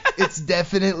slob. It's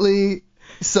definitely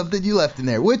something you left in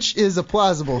there, which is a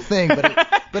plausible thing,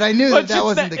 but I knew that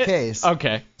wasn't the case.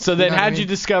 Okay. So then how'd you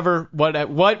discover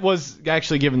what was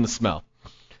actually giving the smell?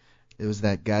 It was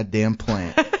that goddamn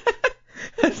plant.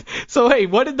 So, hey,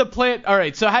 what did the plant... All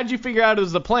right, so how'd you figure out it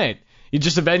was the plant? You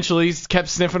just eventually kept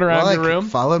sniffing around your room? I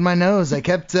followed my nose. I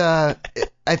kept... I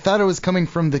thought it was coming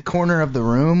from the corner of the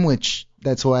room, which...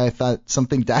 That's why I thought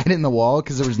something died in the wall,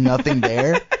 because there was nothing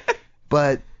there.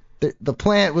 But the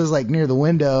plant was like near the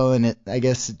window, and I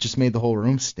guess it just made the whole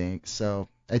room stink. So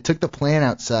I took the plant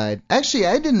outside. Actually,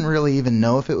 I didn't really even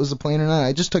know if it was a plant or not.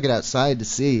 I just took it outside to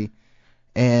see.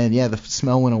 And yeah, the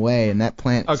smell went away, and that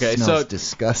plant smells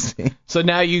disgusting. So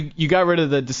now you got rid of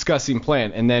the disgusting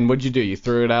plant, and then what'd you do? You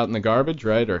threw it out in the garbage,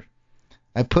 right? Or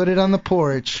I put it on the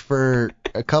porch for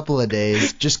a couple of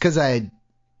days, just because I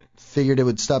figured it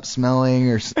would stop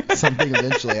smelling or something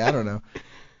eventually. I don't know.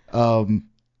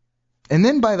 And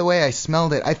then, by the way, I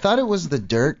smelled it. I thought it was the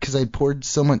dirt because I poured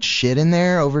so much shit in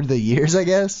there over the years, I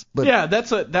guess. But yeah,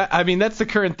 that's the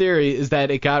current theory, is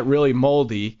that it got really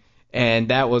moldy, and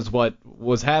that was what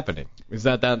was happening. Is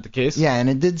that the case? Yeah,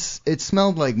 and it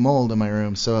smelled like mold in my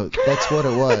room, so that's what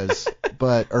it was.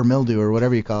 Or mildew or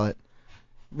whatever you call it.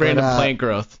 Random plant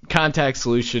growth, contact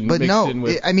solution. But mixed no, in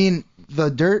with... the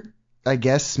dirt, I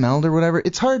guess, smelled or whatever.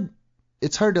 It's hard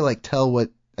to like tell what.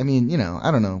 I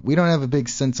don't know. We don't have a big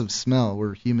sense of smell.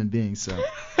 We're human beings, so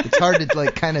it's hard to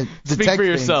like kind of detect Speak for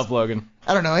yourself, things. Logan.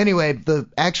 I don't know. Anyway, the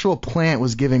actual plant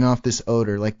was giving off this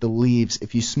odor, like the leaves.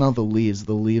 If you smell the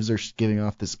leaves are giving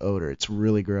off this odor. It's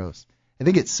really gross. I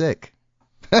think it's sick.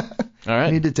 All right.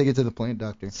 I need to take it to the plant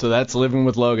doctor. So that's living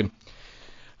with Logan.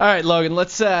 All right, Logan.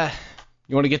 Let's.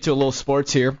 You want to get to a little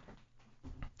sports here?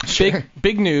 Sure.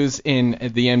 Big news in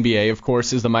the NBA, of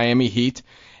course, is the Miami Heat.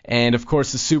 And, of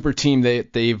course, the super team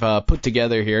that they've put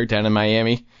together here down in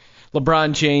Miami.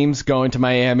 LeBron James going to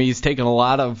Miami. He's taken a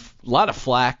lot of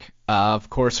flack, of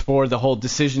course, for the whole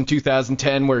decision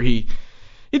 2010 where he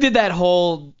did that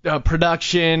whole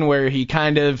production where he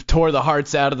kind of tore the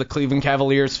hearts out of the Cleveland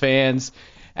Cavaliers fans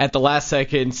at the last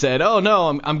second and said, oh,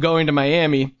 no, I'm going to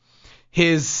Miami.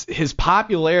 His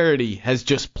popularity has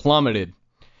just plummeted.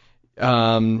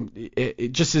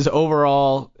 Just his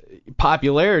overall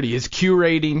popularity, his Q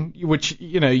rating, which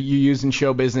you use in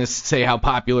show business to say how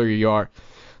popular you are.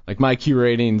 Like my Q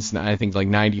rating's I think like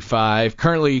 95.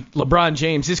 Currently, LeBron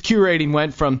James, his Q rating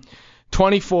went from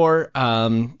 24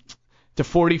 to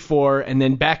 44 and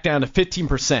then back down to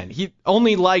 15%. He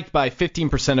only liked by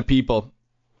 15% of people.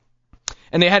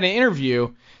 And they had an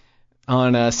interview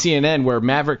on CNN where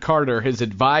Maverick Carter, his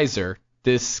advisor,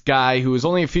 this guy who was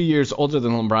only a few years older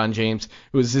than LeBron James,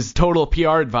 who was his total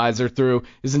PR advisor through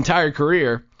his entire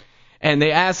career, and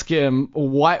they asked him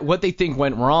what they think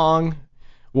went wrong,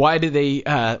 what do they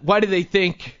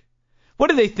think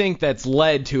that's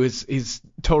led to his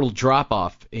total drop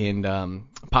off in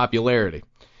popularity.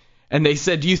 And they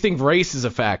said, do you think race is a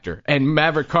factor? And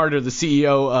Maverick Carter, the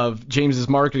CEO of James's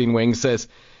marketing wing, says,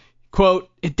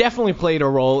 quote, it definitely played a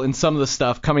role in some of the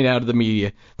stuff coming out of the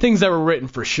media, things that were written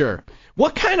for sure.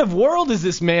 What kind of world is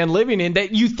this man living in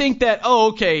that you think that,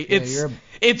 it's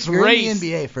you're race? In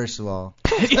the NBA, first of all.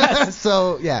 Yes.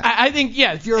 So, yeah. I think,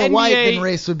 yeah. If you're a white, then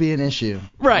race would be an issue.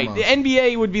 Right. Almost. The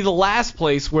NBA would be the last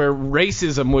place where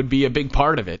racism would be a big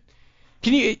part of it.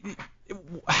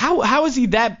 How is he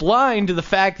that blind to the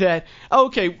fact that,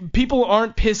 people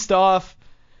aren't pissed off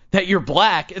that you're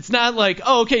black. It's not like,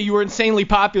 oh, okay, you were insanely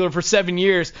popular for 7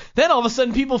 years. Then all of a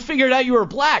sudden people figured out you were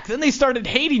black. Then they started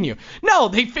hating you. No,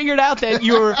 they figured out that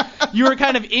you were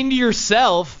kind of into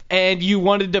yourself and you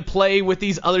wanted to play with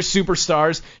these other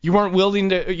superstars. You weren't willing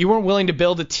to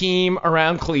build a team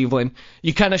around Cleveland.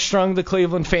 You kind of strung the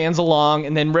Cleveland fans along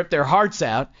and then ripped their hearts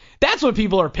out. That's what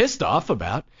people are pissed off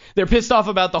about. They're pissed off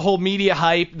about the whole media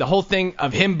hype, the whole thing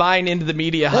of him buying into the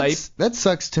media hype. That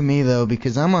sucks to me, though,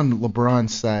 because I'm on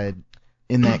LeBron's side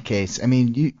in that case. I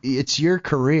mean, it's your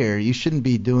career. You shouldn't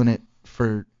be doing it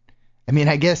for... I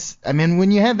mean,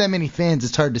 when you have that many fans,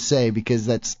 it's hard to say because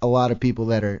that's a lot of people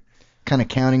that are kind of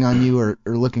counting on you or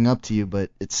looking up to you,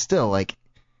 but it's still like,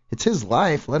 it's his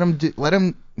life. Let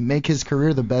him make his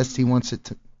career the best he wants it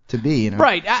to be. You know?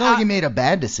 Right. It's not like he made a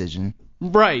bad decision.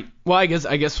 Right. Well, I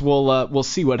guess we'll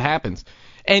see what happens.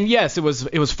 And yes, it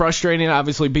was frustrating,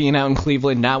 obviously, being out in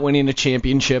Cleveland, not winning a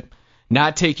championship,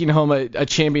 not taking home a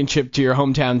championship to your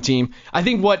hometown team. I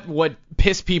think what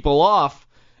pissed people off,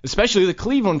 especially the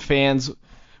Cleveland fans,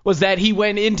 was that he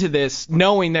went into this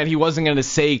knowing that he wasn't going to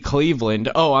say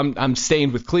Cleveland. Oh, I'm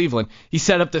staying with Cleveland. He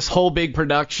set up this whole big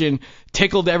production,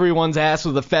 tickled everyone's ass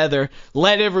with a feather,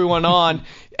 led everyone on,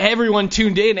 everyone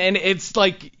tuned in, and it's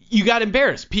like you got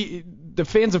embarrassed. The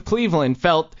fans of Cleveland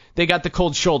felt they got the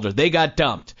cold shoulder. They got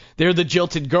dumped. They're the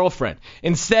jilted girlfriend.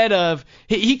 Instead of,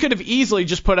 he could have easily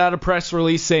just put out a press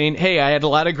release saying, hey, I had a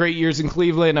lot of great years in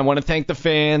Cleveland. I want to thank the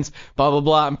fans, blah, blah,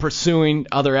 blah. I'm pursuing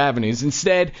other avenues.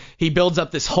 Instead, he builds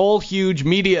up this whole huge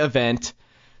media event,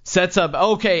 sets up,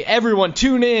 okay, everyone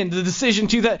tune in, the decision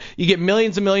to that. You get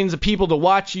millions and millions of people to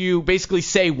watch you basically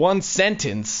say one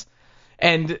sentence,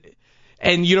 and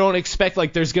you don't expect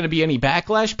like there's going to be any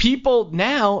backlash. People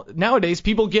nowadays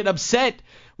people get upset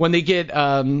when they get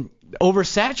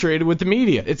oversaturated with the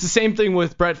media. It's the same thing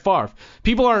with Brett Favre.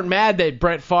 People aren't mad that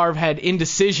Brett Favre had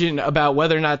indecision about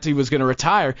whether or not he was going to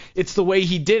retire. It's the way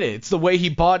he did it. It's the way he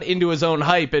bought into his own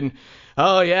hype and,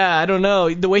 oh yeah, I don't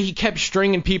know, the way he kept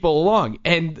stringing people along.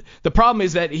 And the problem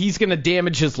is that he's going to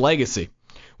damage his legacy.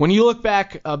 When you look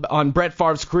back on Brett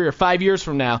Favre's career 5 years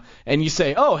from now and you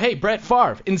say, oh, hey, Brett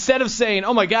Favre, instead of saying,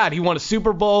 oh, my God, he won a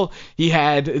Super Bowl, he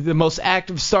had the most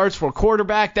active starts for a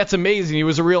quarterback, that's amazing, he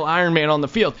was a real Iron Man on the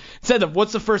field. Instead of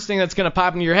what's the first thing that's going to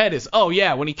pop into your head is, oh,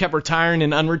 yeah, when he kept retiring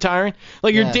and unretiring.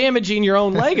 Like, you're damaging your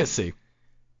own legacy.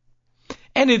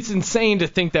 And it's insane to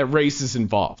think that race is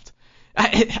involved.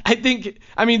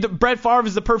 I mean, Brett Favre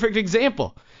is the perfect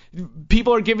example.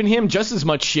 People are giving him just as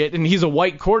much shit, and he's a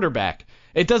white quarterback.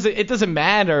 It doesn't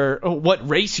matter what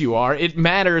race you are. It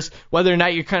matters whether or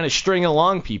not you're kind of stringing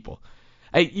along people.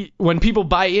 When people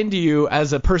buy into you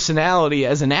as a personality,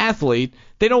 as an athlete,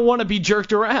 they don't want to be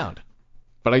jerked around.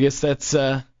 But I guess that's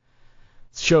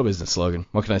show business, Logan.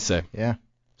 What can I say? Yeah,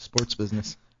 sports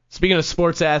business. Speaking of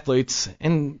sports athletes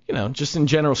and, just in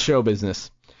general show business,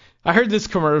 I heard this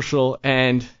commercial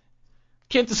and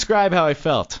can't describe how I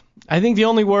felt. I think the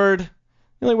only word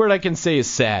I can say is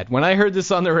sad. When I heard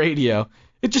this on the radio,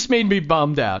 it just made me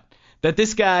bummed out that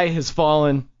this guy has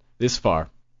fallen this far.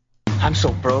 I'm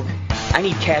so broke. I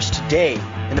need cash today,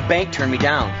 and the bank turned me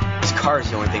down. This car is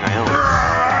the only thing I own.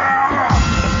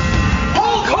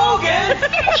 Hulk Hogan!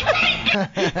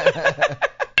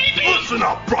 Listen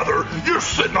up, brother. You're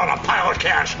sitting on a pile of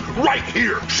cash right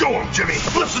here. Show him, Jimmy.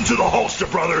 Listen to the holster,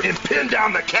 brother, and pin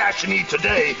down the cash you need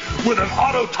today with an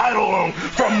auto title loan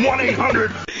from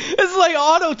 1-800. This is like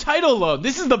auto title loan.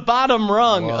 This is the bottom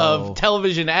rung of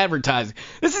television advertising.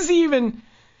 This is even...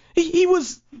 He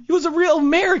was a real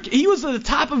American. He was at the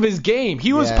top of his game.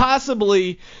 He was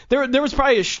possibly there was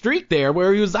probably a streak there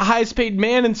where he was the highest paid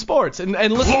man in sports. And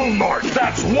listen, Loan Mart.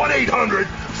 That's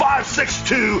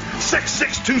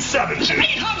 1-800-562-6627.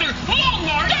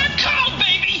 800-LoanMart.com,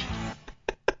 baby.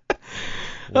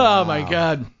 Oh my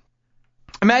God!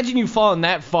 Imagine you falling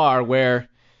that far where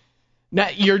now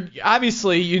you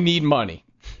need money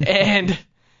and.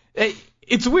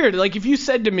 It's weird. Like, if you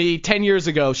said to me 10 years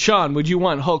ago, Sean, would you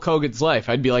want Hulk Hogan's life?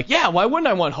 I'd be like, yeah, why wouldn't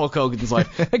I want Hulk Hogan's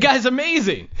life? That guy's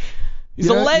amazing. He's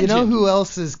a legend. You know who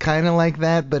else is kind of like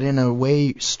that, but in a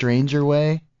way stranger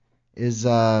way, is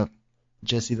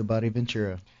Jesse the Body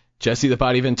Ventura. Jesse the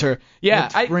Body Ventura.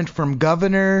 Yeah. Went from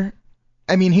governor.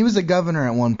 I mean, he was a governor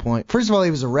at one point. First of all,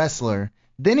 he was a wrestler.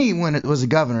 Then he was a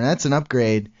governor. That's an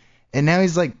upgrade. And now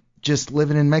he's like, just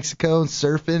living in Mexico and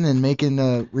surfing and making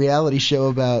a reality show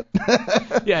about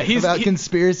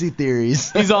conspiracy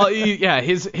theories.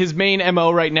 His main MO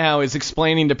right now is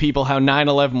explaining to people how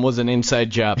 9/11 was an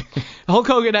inside job. Hulk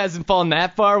Hogan hasn't fallen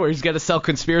that far where he's got to sell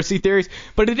conspiracy theories,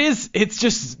 but it's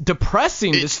just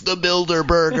depressing. It's the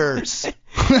Bilderbergers.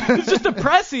 It's just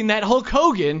depressing that Hulk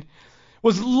Hogan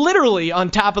was literally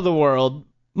on top of the world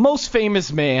most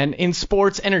famous man in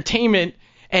sports entertainment,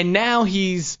 and now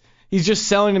he's just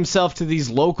selling himself to these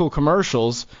local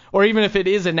commercials, or even if it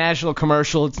is a national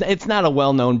commercial, it's not a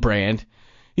well-known brand.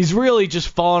 He's really just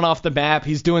fallen off the map.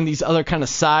 He's doing these other kind of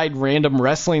side random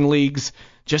wrestling leagues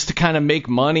just to kind of make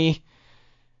money.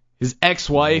 His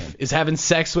ex-wife is having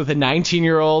sex with a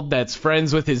 19-year-old that's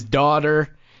friends with his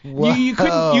daughter. You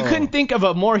couldn't think of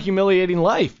a more humiliating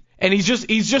life. And he's just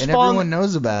and fallen. Everyone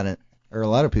knows about it, or a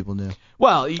lot of people do.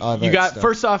 Well,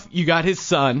 first off, you got his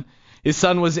son. His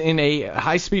son was in a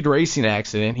high-speed racing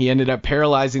accident. He ended up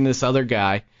paralyzing this other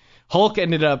guy. Hulk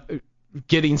ended up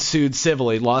getting sued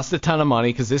civilly, lost a ton of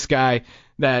money because this guy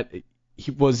that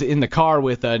he was in the car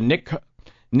with Nick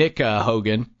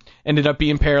Hogan ended up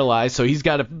being paralyzed, so he's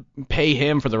got to pay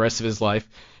him for the rest of his life.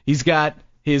 He's got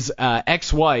his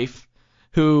ex-wife,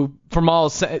 who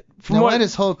why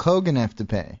does Hulk Hogan have to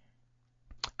pay?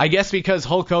 I guess because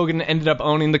Hulk Hogan ended up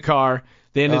owning the car.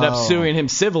 They ended up suing him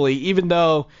civilly, even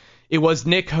though it was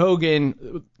Nick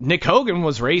Hogan. Nick Hogan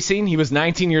was racing. He was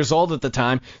 19 years old at the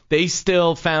time. They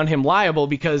still found him liable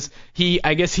because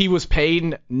I guess he was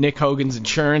paying Nick Hogan's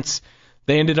insurance.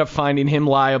 They ended up finding him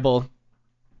liable.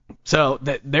 So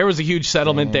there was a huge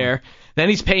settlement there. Then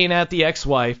he's paying out the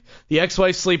ex-wife. The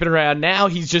ex-wife's sleeping around. Now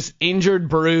he's just injured,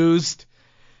 bruised.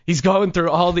 He's going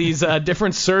through all these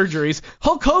different surgeries.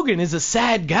 Hulk Hogan is a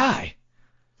sad guy.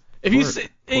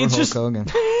 Hulk Hogan.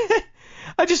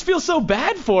 I just feel so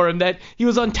bad for him that he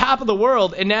was on top of the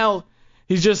world, and now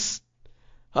he's just,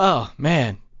 oh,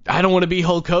 man, I don't want to be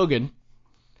Hulk Hogan.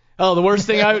 Oh, the worst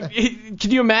thing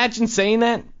can you imagine saying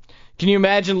that? Can you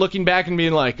imagine looking back and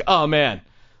being like, oh, man,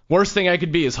 worst thing I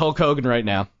could be is Hulk Hogan right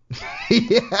now.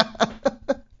 Yeah.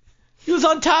 He was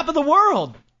on top of the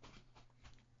world.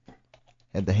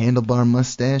 Had the handlebar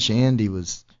mustache, and he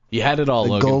was... You had it all,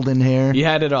 the Logan. Golden hair. You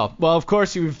had it all. Well, of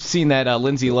course, you've seen that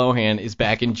Lindsay Lohan is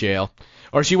back in jail.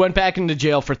 Or she went back into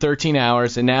jail for 13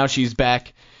 hours, and now she's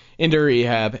back into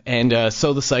rehab, and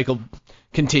so the cycle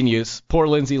continues. Poor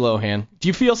Lindsay Lohan. Do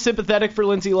you feel sympathetic for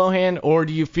Lindsay Lohan, or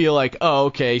do you feel like, oh,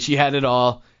 okay, she had it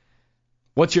all?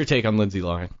 What's your take on Lindsay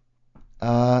Lohan?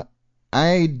 I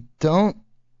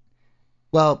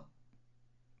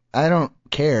don't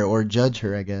care or judge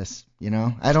her, I guess. You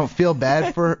know, I don't feel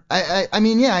bad for her.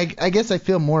 I guess I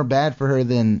feel more bad for her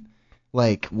than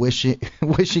like wishing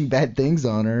bad things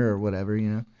on her or whatever. You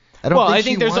know, I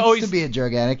think she wants to be a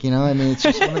drug addict. You know, I mean, it's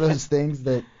just one of those things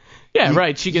that. Yeah,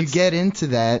 right. You get into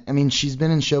that. I mean, she's been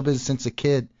in showbiz since a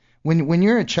kid. When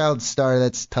you're a child star,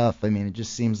 that's tough. I mean, it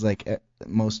just seems like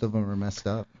most of them are messed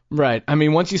up. Right. I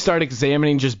mean, once you start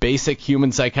examining just basic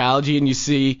human psychology and you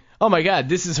see, oh my God,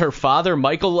 this is her father,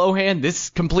 Michael Lohan.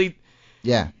 This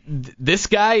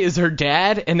guy is her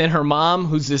dad, and then her mom,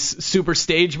 who's this super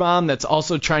stage mom that's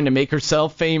also trying to make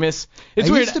herself famous. It's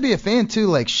I weird. used to be a fan too.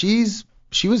 Like she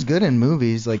was good in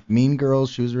movies, like Mean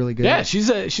Girls. She was really good. Yeah, she's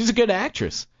a good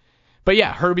actress. But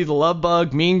yeah, Herbie the Love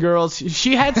Bug, Mean Girls.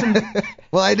 She had some.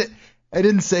 Well, I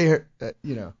didn't say her.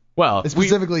 You know. Well,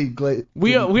 specifically,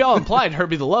 we all implied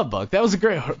Herbie the Love Bug. That was a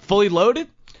great, Fully Loaded.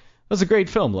 That was a great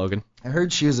film, Logan. I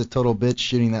heard she was a total bitch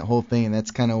shooting that whole thing, and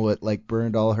that's kind of what like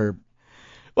burned all her.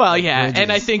 Well, yeah, bridges.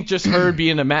 And I think just her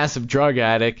being a massive drug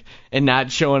addict and not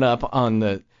showing up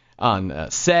on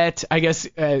set. I guess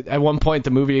at one point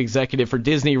the movie executive for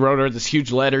Disney wrote her this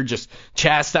huge letter just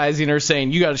chastising her,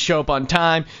 saying you got to show up on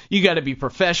time, you got to be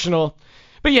professional.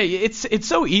 But yeah, it's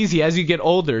so easy as you get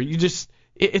older. You just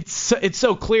it's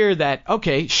so clear that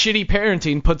okay, shitty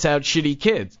parenting puts out shitty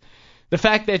kids. The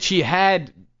fact that she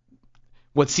had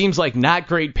what seems like not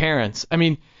great parents. I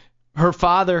mean, her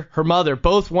father, her mother,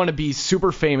 both want to be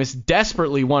super famous,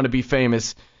 desperately want to be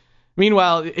famous.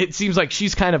 Meanwhile, it seems like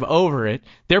she's kind of over it.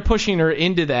 They're pushing her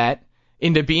into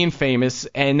into being famous,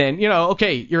 and then, you know,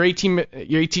 okay, you're 18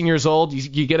 years old,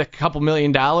 you get a couple $1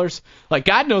 million. Like,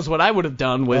 God knows what I would have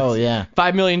done with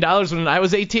 $5 million when I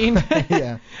was 18.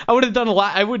 Yeah. I would have done a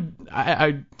lot.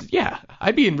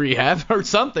 I'd be in rehab or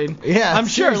something. Yeah, I'm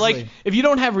sure. seriously. Like, if you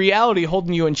don't have reality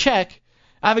holding you in check,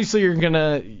 obviously you're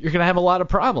gonna have a lot of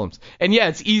problems. And yeah,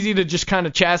 it's easy to just kind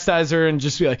of chastise her and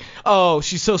just be like, oh,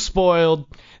 she's so spoiled.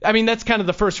 I mean, that's kind of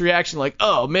the first reaction, like,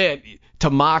 oh man,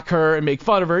 to mock her and make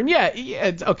fun of her. And yeah,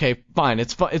 it's okay, fine.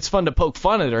 It's fun to poke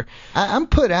fun at her. I'm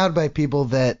put out by people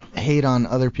that hate on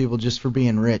other people just for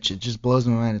being rich. It just blows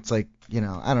my mind. It's like, you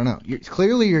know, I don't know.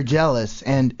 Clearly you're jealous,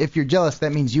 and if you're jealous,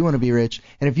 that means you want to be rich.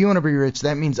 And if you want to be rich,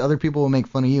 that means other people will make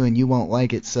fun of you and you won't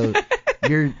like it. So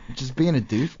you're just being a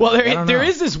douche. Well, there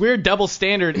is this weird double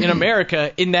standard in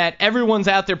America in that everyone's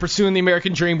out there pursuing the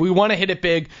American dream. We want to hit it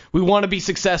big. We want to be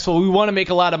successful. We want to make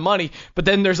a lot of money. But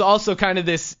then there's also kind of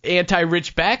this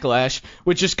anti-rich backlash,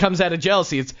 which just comes out of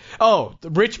jealousy. It's, oh, the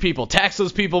rich people, tax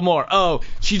those people more. Oh,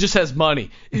 she just has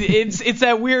money. It's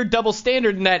that weird double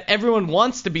standard in that everyone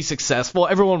wants to be successful.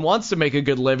 Everyone wants to make a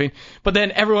good living. But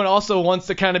then everyone also wants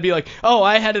to kind of be like, oh,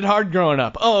 I had it hard growing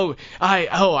up. I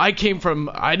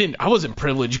wasn't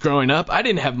privileged growing up. I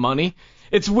didn't have money.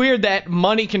 It's weird that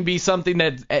money can be something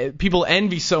that people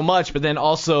envy so much, but then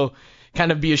also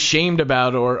kind of be ashamed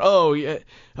about, or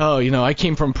I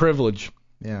came from privilege.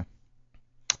 Yeah.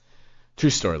 True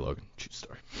story, Logan. True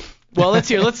story. Well, let's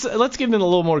get into a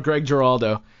little more Greg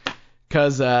Giraldo,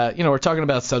 because we're talking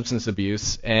about substance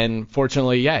abuse, and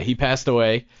fortunately, he passed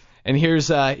away. And here's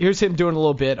him doing a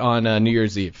little bit on New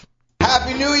Year's Eve.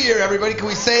 Happy New Year, everybody. Can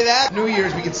we say that? New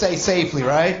Year's we can say safely,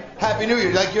 right? Happy New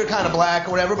Year. Like, you're kind of black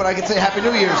or whatever, but I can say Happy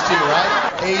New Year's too,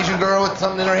 right? Asian girl with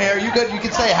something in her hair. You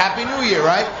could say Happy New Year,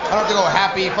 right? I don't have to go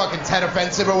happy fucking Ted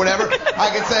offensive or whatever. I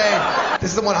could say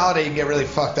this is the one holiday you can get really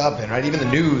fucked up in, right? Even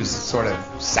the news sort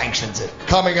of sanctions it.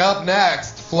 Coming up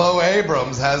next, Flo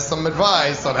Abrams has some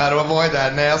advice on how to avoid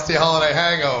that nasty holiday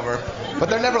hangover. But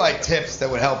they're never like tips that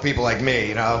would help people like me,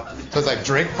 you know? So it's like,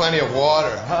 drink plenty of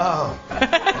water. Oh.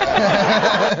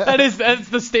 That's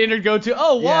the standard go-to.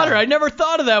 Oh, water. Yeah. I never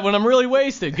thought of that when I'm really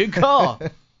wasted. Good call. So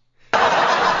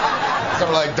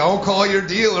we're like, don't call your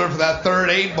dealer for that third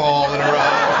 8-ball in a row.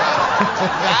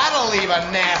 That'll leave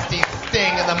a nasty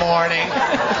sting in the morning.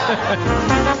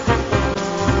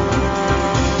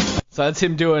 So that's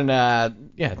him doing,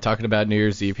 talking about New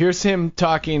Year's Eve. Here's him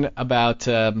talking about...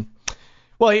 this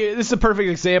is a perfect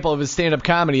example of his stand-up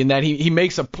comedy in that he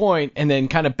makes a point and then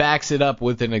kind of backs it up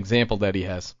with an example that he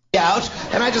has. Ouch,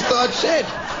 and I just thought, shit.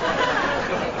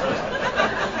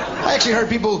 I actually heard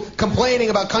people complaining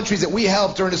about countries that we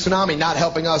helped during the tsunami not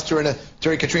helping us during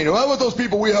Katrina. Well, with those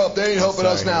people we helped, they ain't helping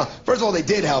us now. First of all, they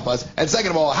did help us, and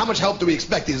second of all, how much help do we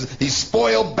expect? These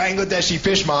spoiled Bangladeshi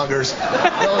fishmongers,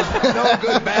 those no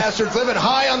good bastards living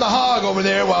high on the hog over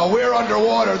there while we're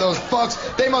underwater. Those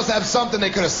fucks, they must have something they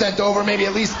could have sent over, maybe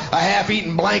at least a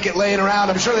half-eaten blanket laying around.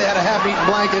 I'm sure they had a half-eaten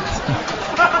blanket.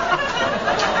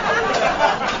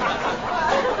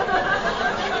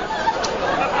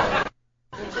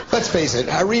 Let's face it,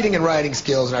 our reading and writing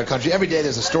skills in our country, every day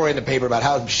there's a story in the paper about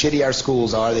how shitty our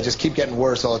schools are. They just keep getting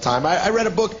worse all the time. I read a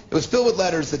book, it was filled with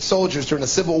letters that soldiers during the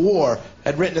Civil War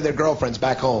had written to their girlfriends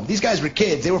back home. These guys were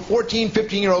kids. They were 14,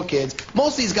 15-year-old kids.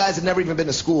 Most of these guys had never even been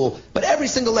to school, but every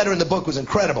single letter in the book was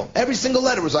incredible. Every single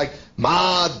letter was like,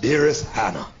 "My dearest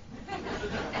Hannah,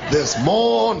 this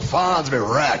morn finds me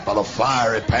racked by the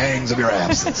fiery pangs of your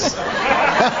absence.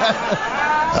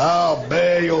 I'll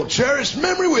bear your cherished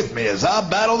memory with me as I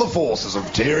battle the forces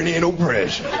of tyranny and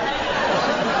oppression."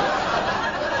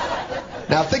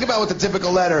 Now think about what the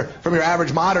typical letter from your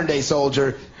average modern-day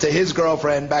soldier to his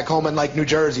girlfriend back home in, like, New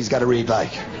Jersey's got to read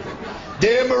like.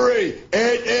 "Dear Marie,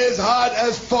 it is hot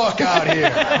as fuck out here.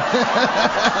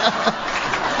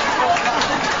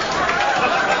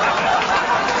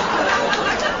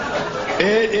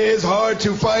 It is hard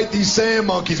to fight these sand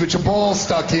monkeys with your balls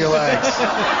stuck to your legs.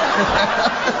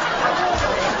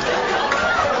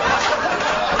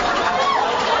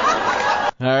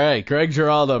 All right, Greg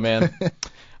Giraldo, man.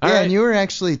 Right. And you were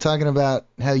actually talking about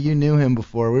how you knew him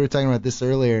before. We were talking about this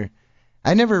earlier.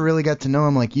 I never really got to know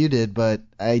him like you did, but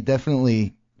I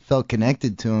definitely felt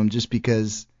connected to him just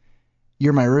because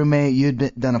you're my roommate.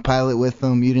 You'd done a pilot with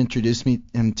him. You'd introduced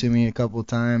him to me a couple of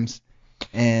times.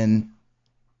 And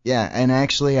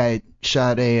actually I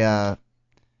shot a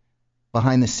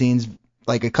behind-the-scenes,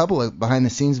 like a couple of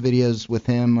behind-the-scenes videos with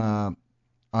him on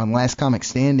Last Comic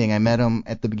Standing. I met him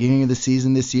at the beginning of the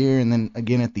season this year and then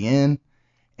again at the end.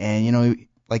 And,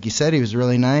 like you said, he was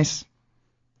really nice.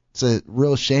 It's a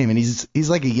real shame. And he's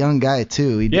like a young guy,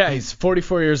 too. He's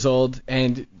 44 years old.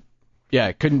 And,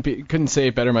 couldn't say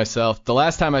it better myself. The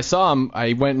last time I saw him,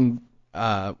 I went and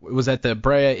it was at the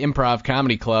Brea Improv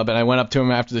Comedy Club, and I went up to him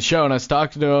after the show, and I was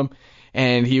talking to him,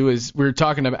 and we were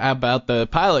talking about the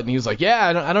pilot, and he was like,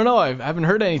 I don't know, I haven't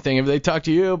heard anything. Have they talked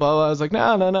to you? Blah, blah. I was like,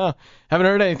 no, haven't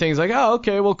heard anything. He's like, oh,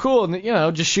 okay, well, cool,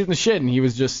 and, just shooting the shit, and he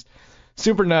was just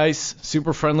super nice,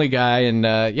 super friendly guy, and,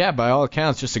 by all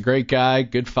accounts, just a great guy,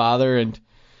 good father, and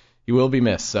he will be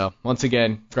missed. So, once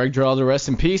again, Greg Giraldo, rest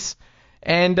in peace,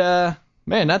 and,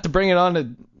 not to bring it on to...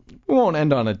 We won't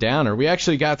end on a downer. We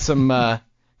actually got some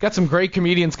great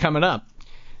comedians coming up.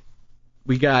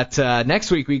 We got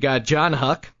next week. We got John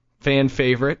Huck, fan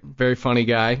favorite, very funny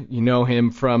guy. You know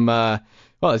him from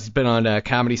Well, he's been on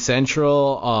Comedy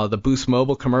Central, the Boost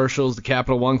Mobile commercials, the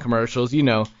Capital One commercials. You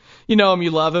know him,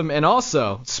 you love him. And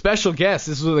also, special guest,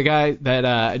 this was the guy that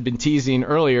I'd been teasing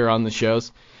earlier on the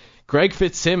shows. Greg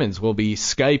Fitzsimmons will be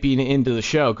Skyping into the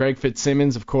show. Greg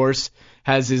Fitzsimmons, of course,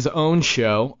 has his own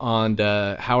show on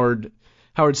Howard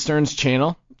Stern's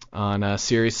channel on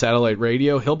Sirius Satellite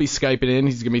Radio. He'll be Skyping in.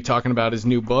 He's going to be talking about his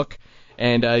new book.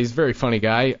 And he's a very funny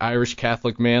guy, Irish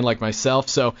Catholic man like myself.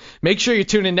 So make sure you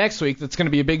tune in next week. That's going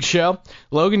to be a big show.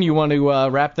 Logan, you want to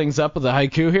wrap things up with a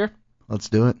haiku here? Let's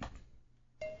do it.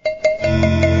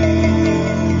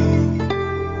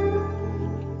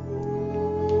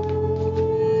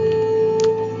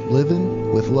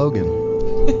 Living with Logan.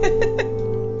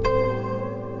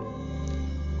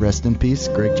 Rest in peace,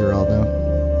 Greg Giraldo.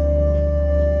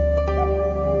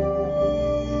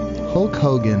 Hulk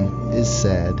Hogan is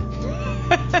sad.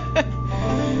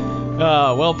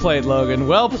 Well played, Logan.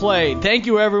 Well played. Thank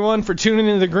you, everyone, for tuning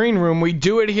into the Green Room. We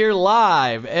do it here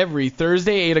live every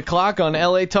Thursday, 8 o'clock on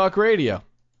LA Talk Radio.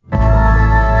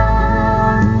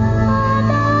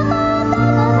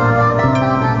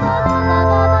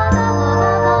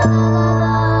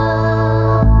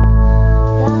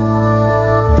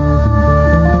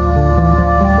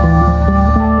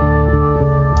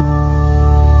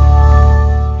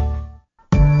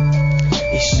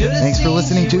 Thanks for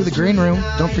listening to The Green Room.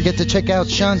 Don't forget to check out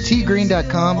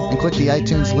SeanTGreen.com and click the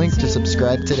iTunes link to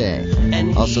subscribe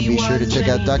today. Also be sure to check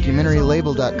out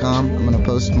DocumentaryLabel.com. I'm going to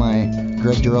post my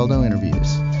Greg Giraldo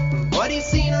interviews.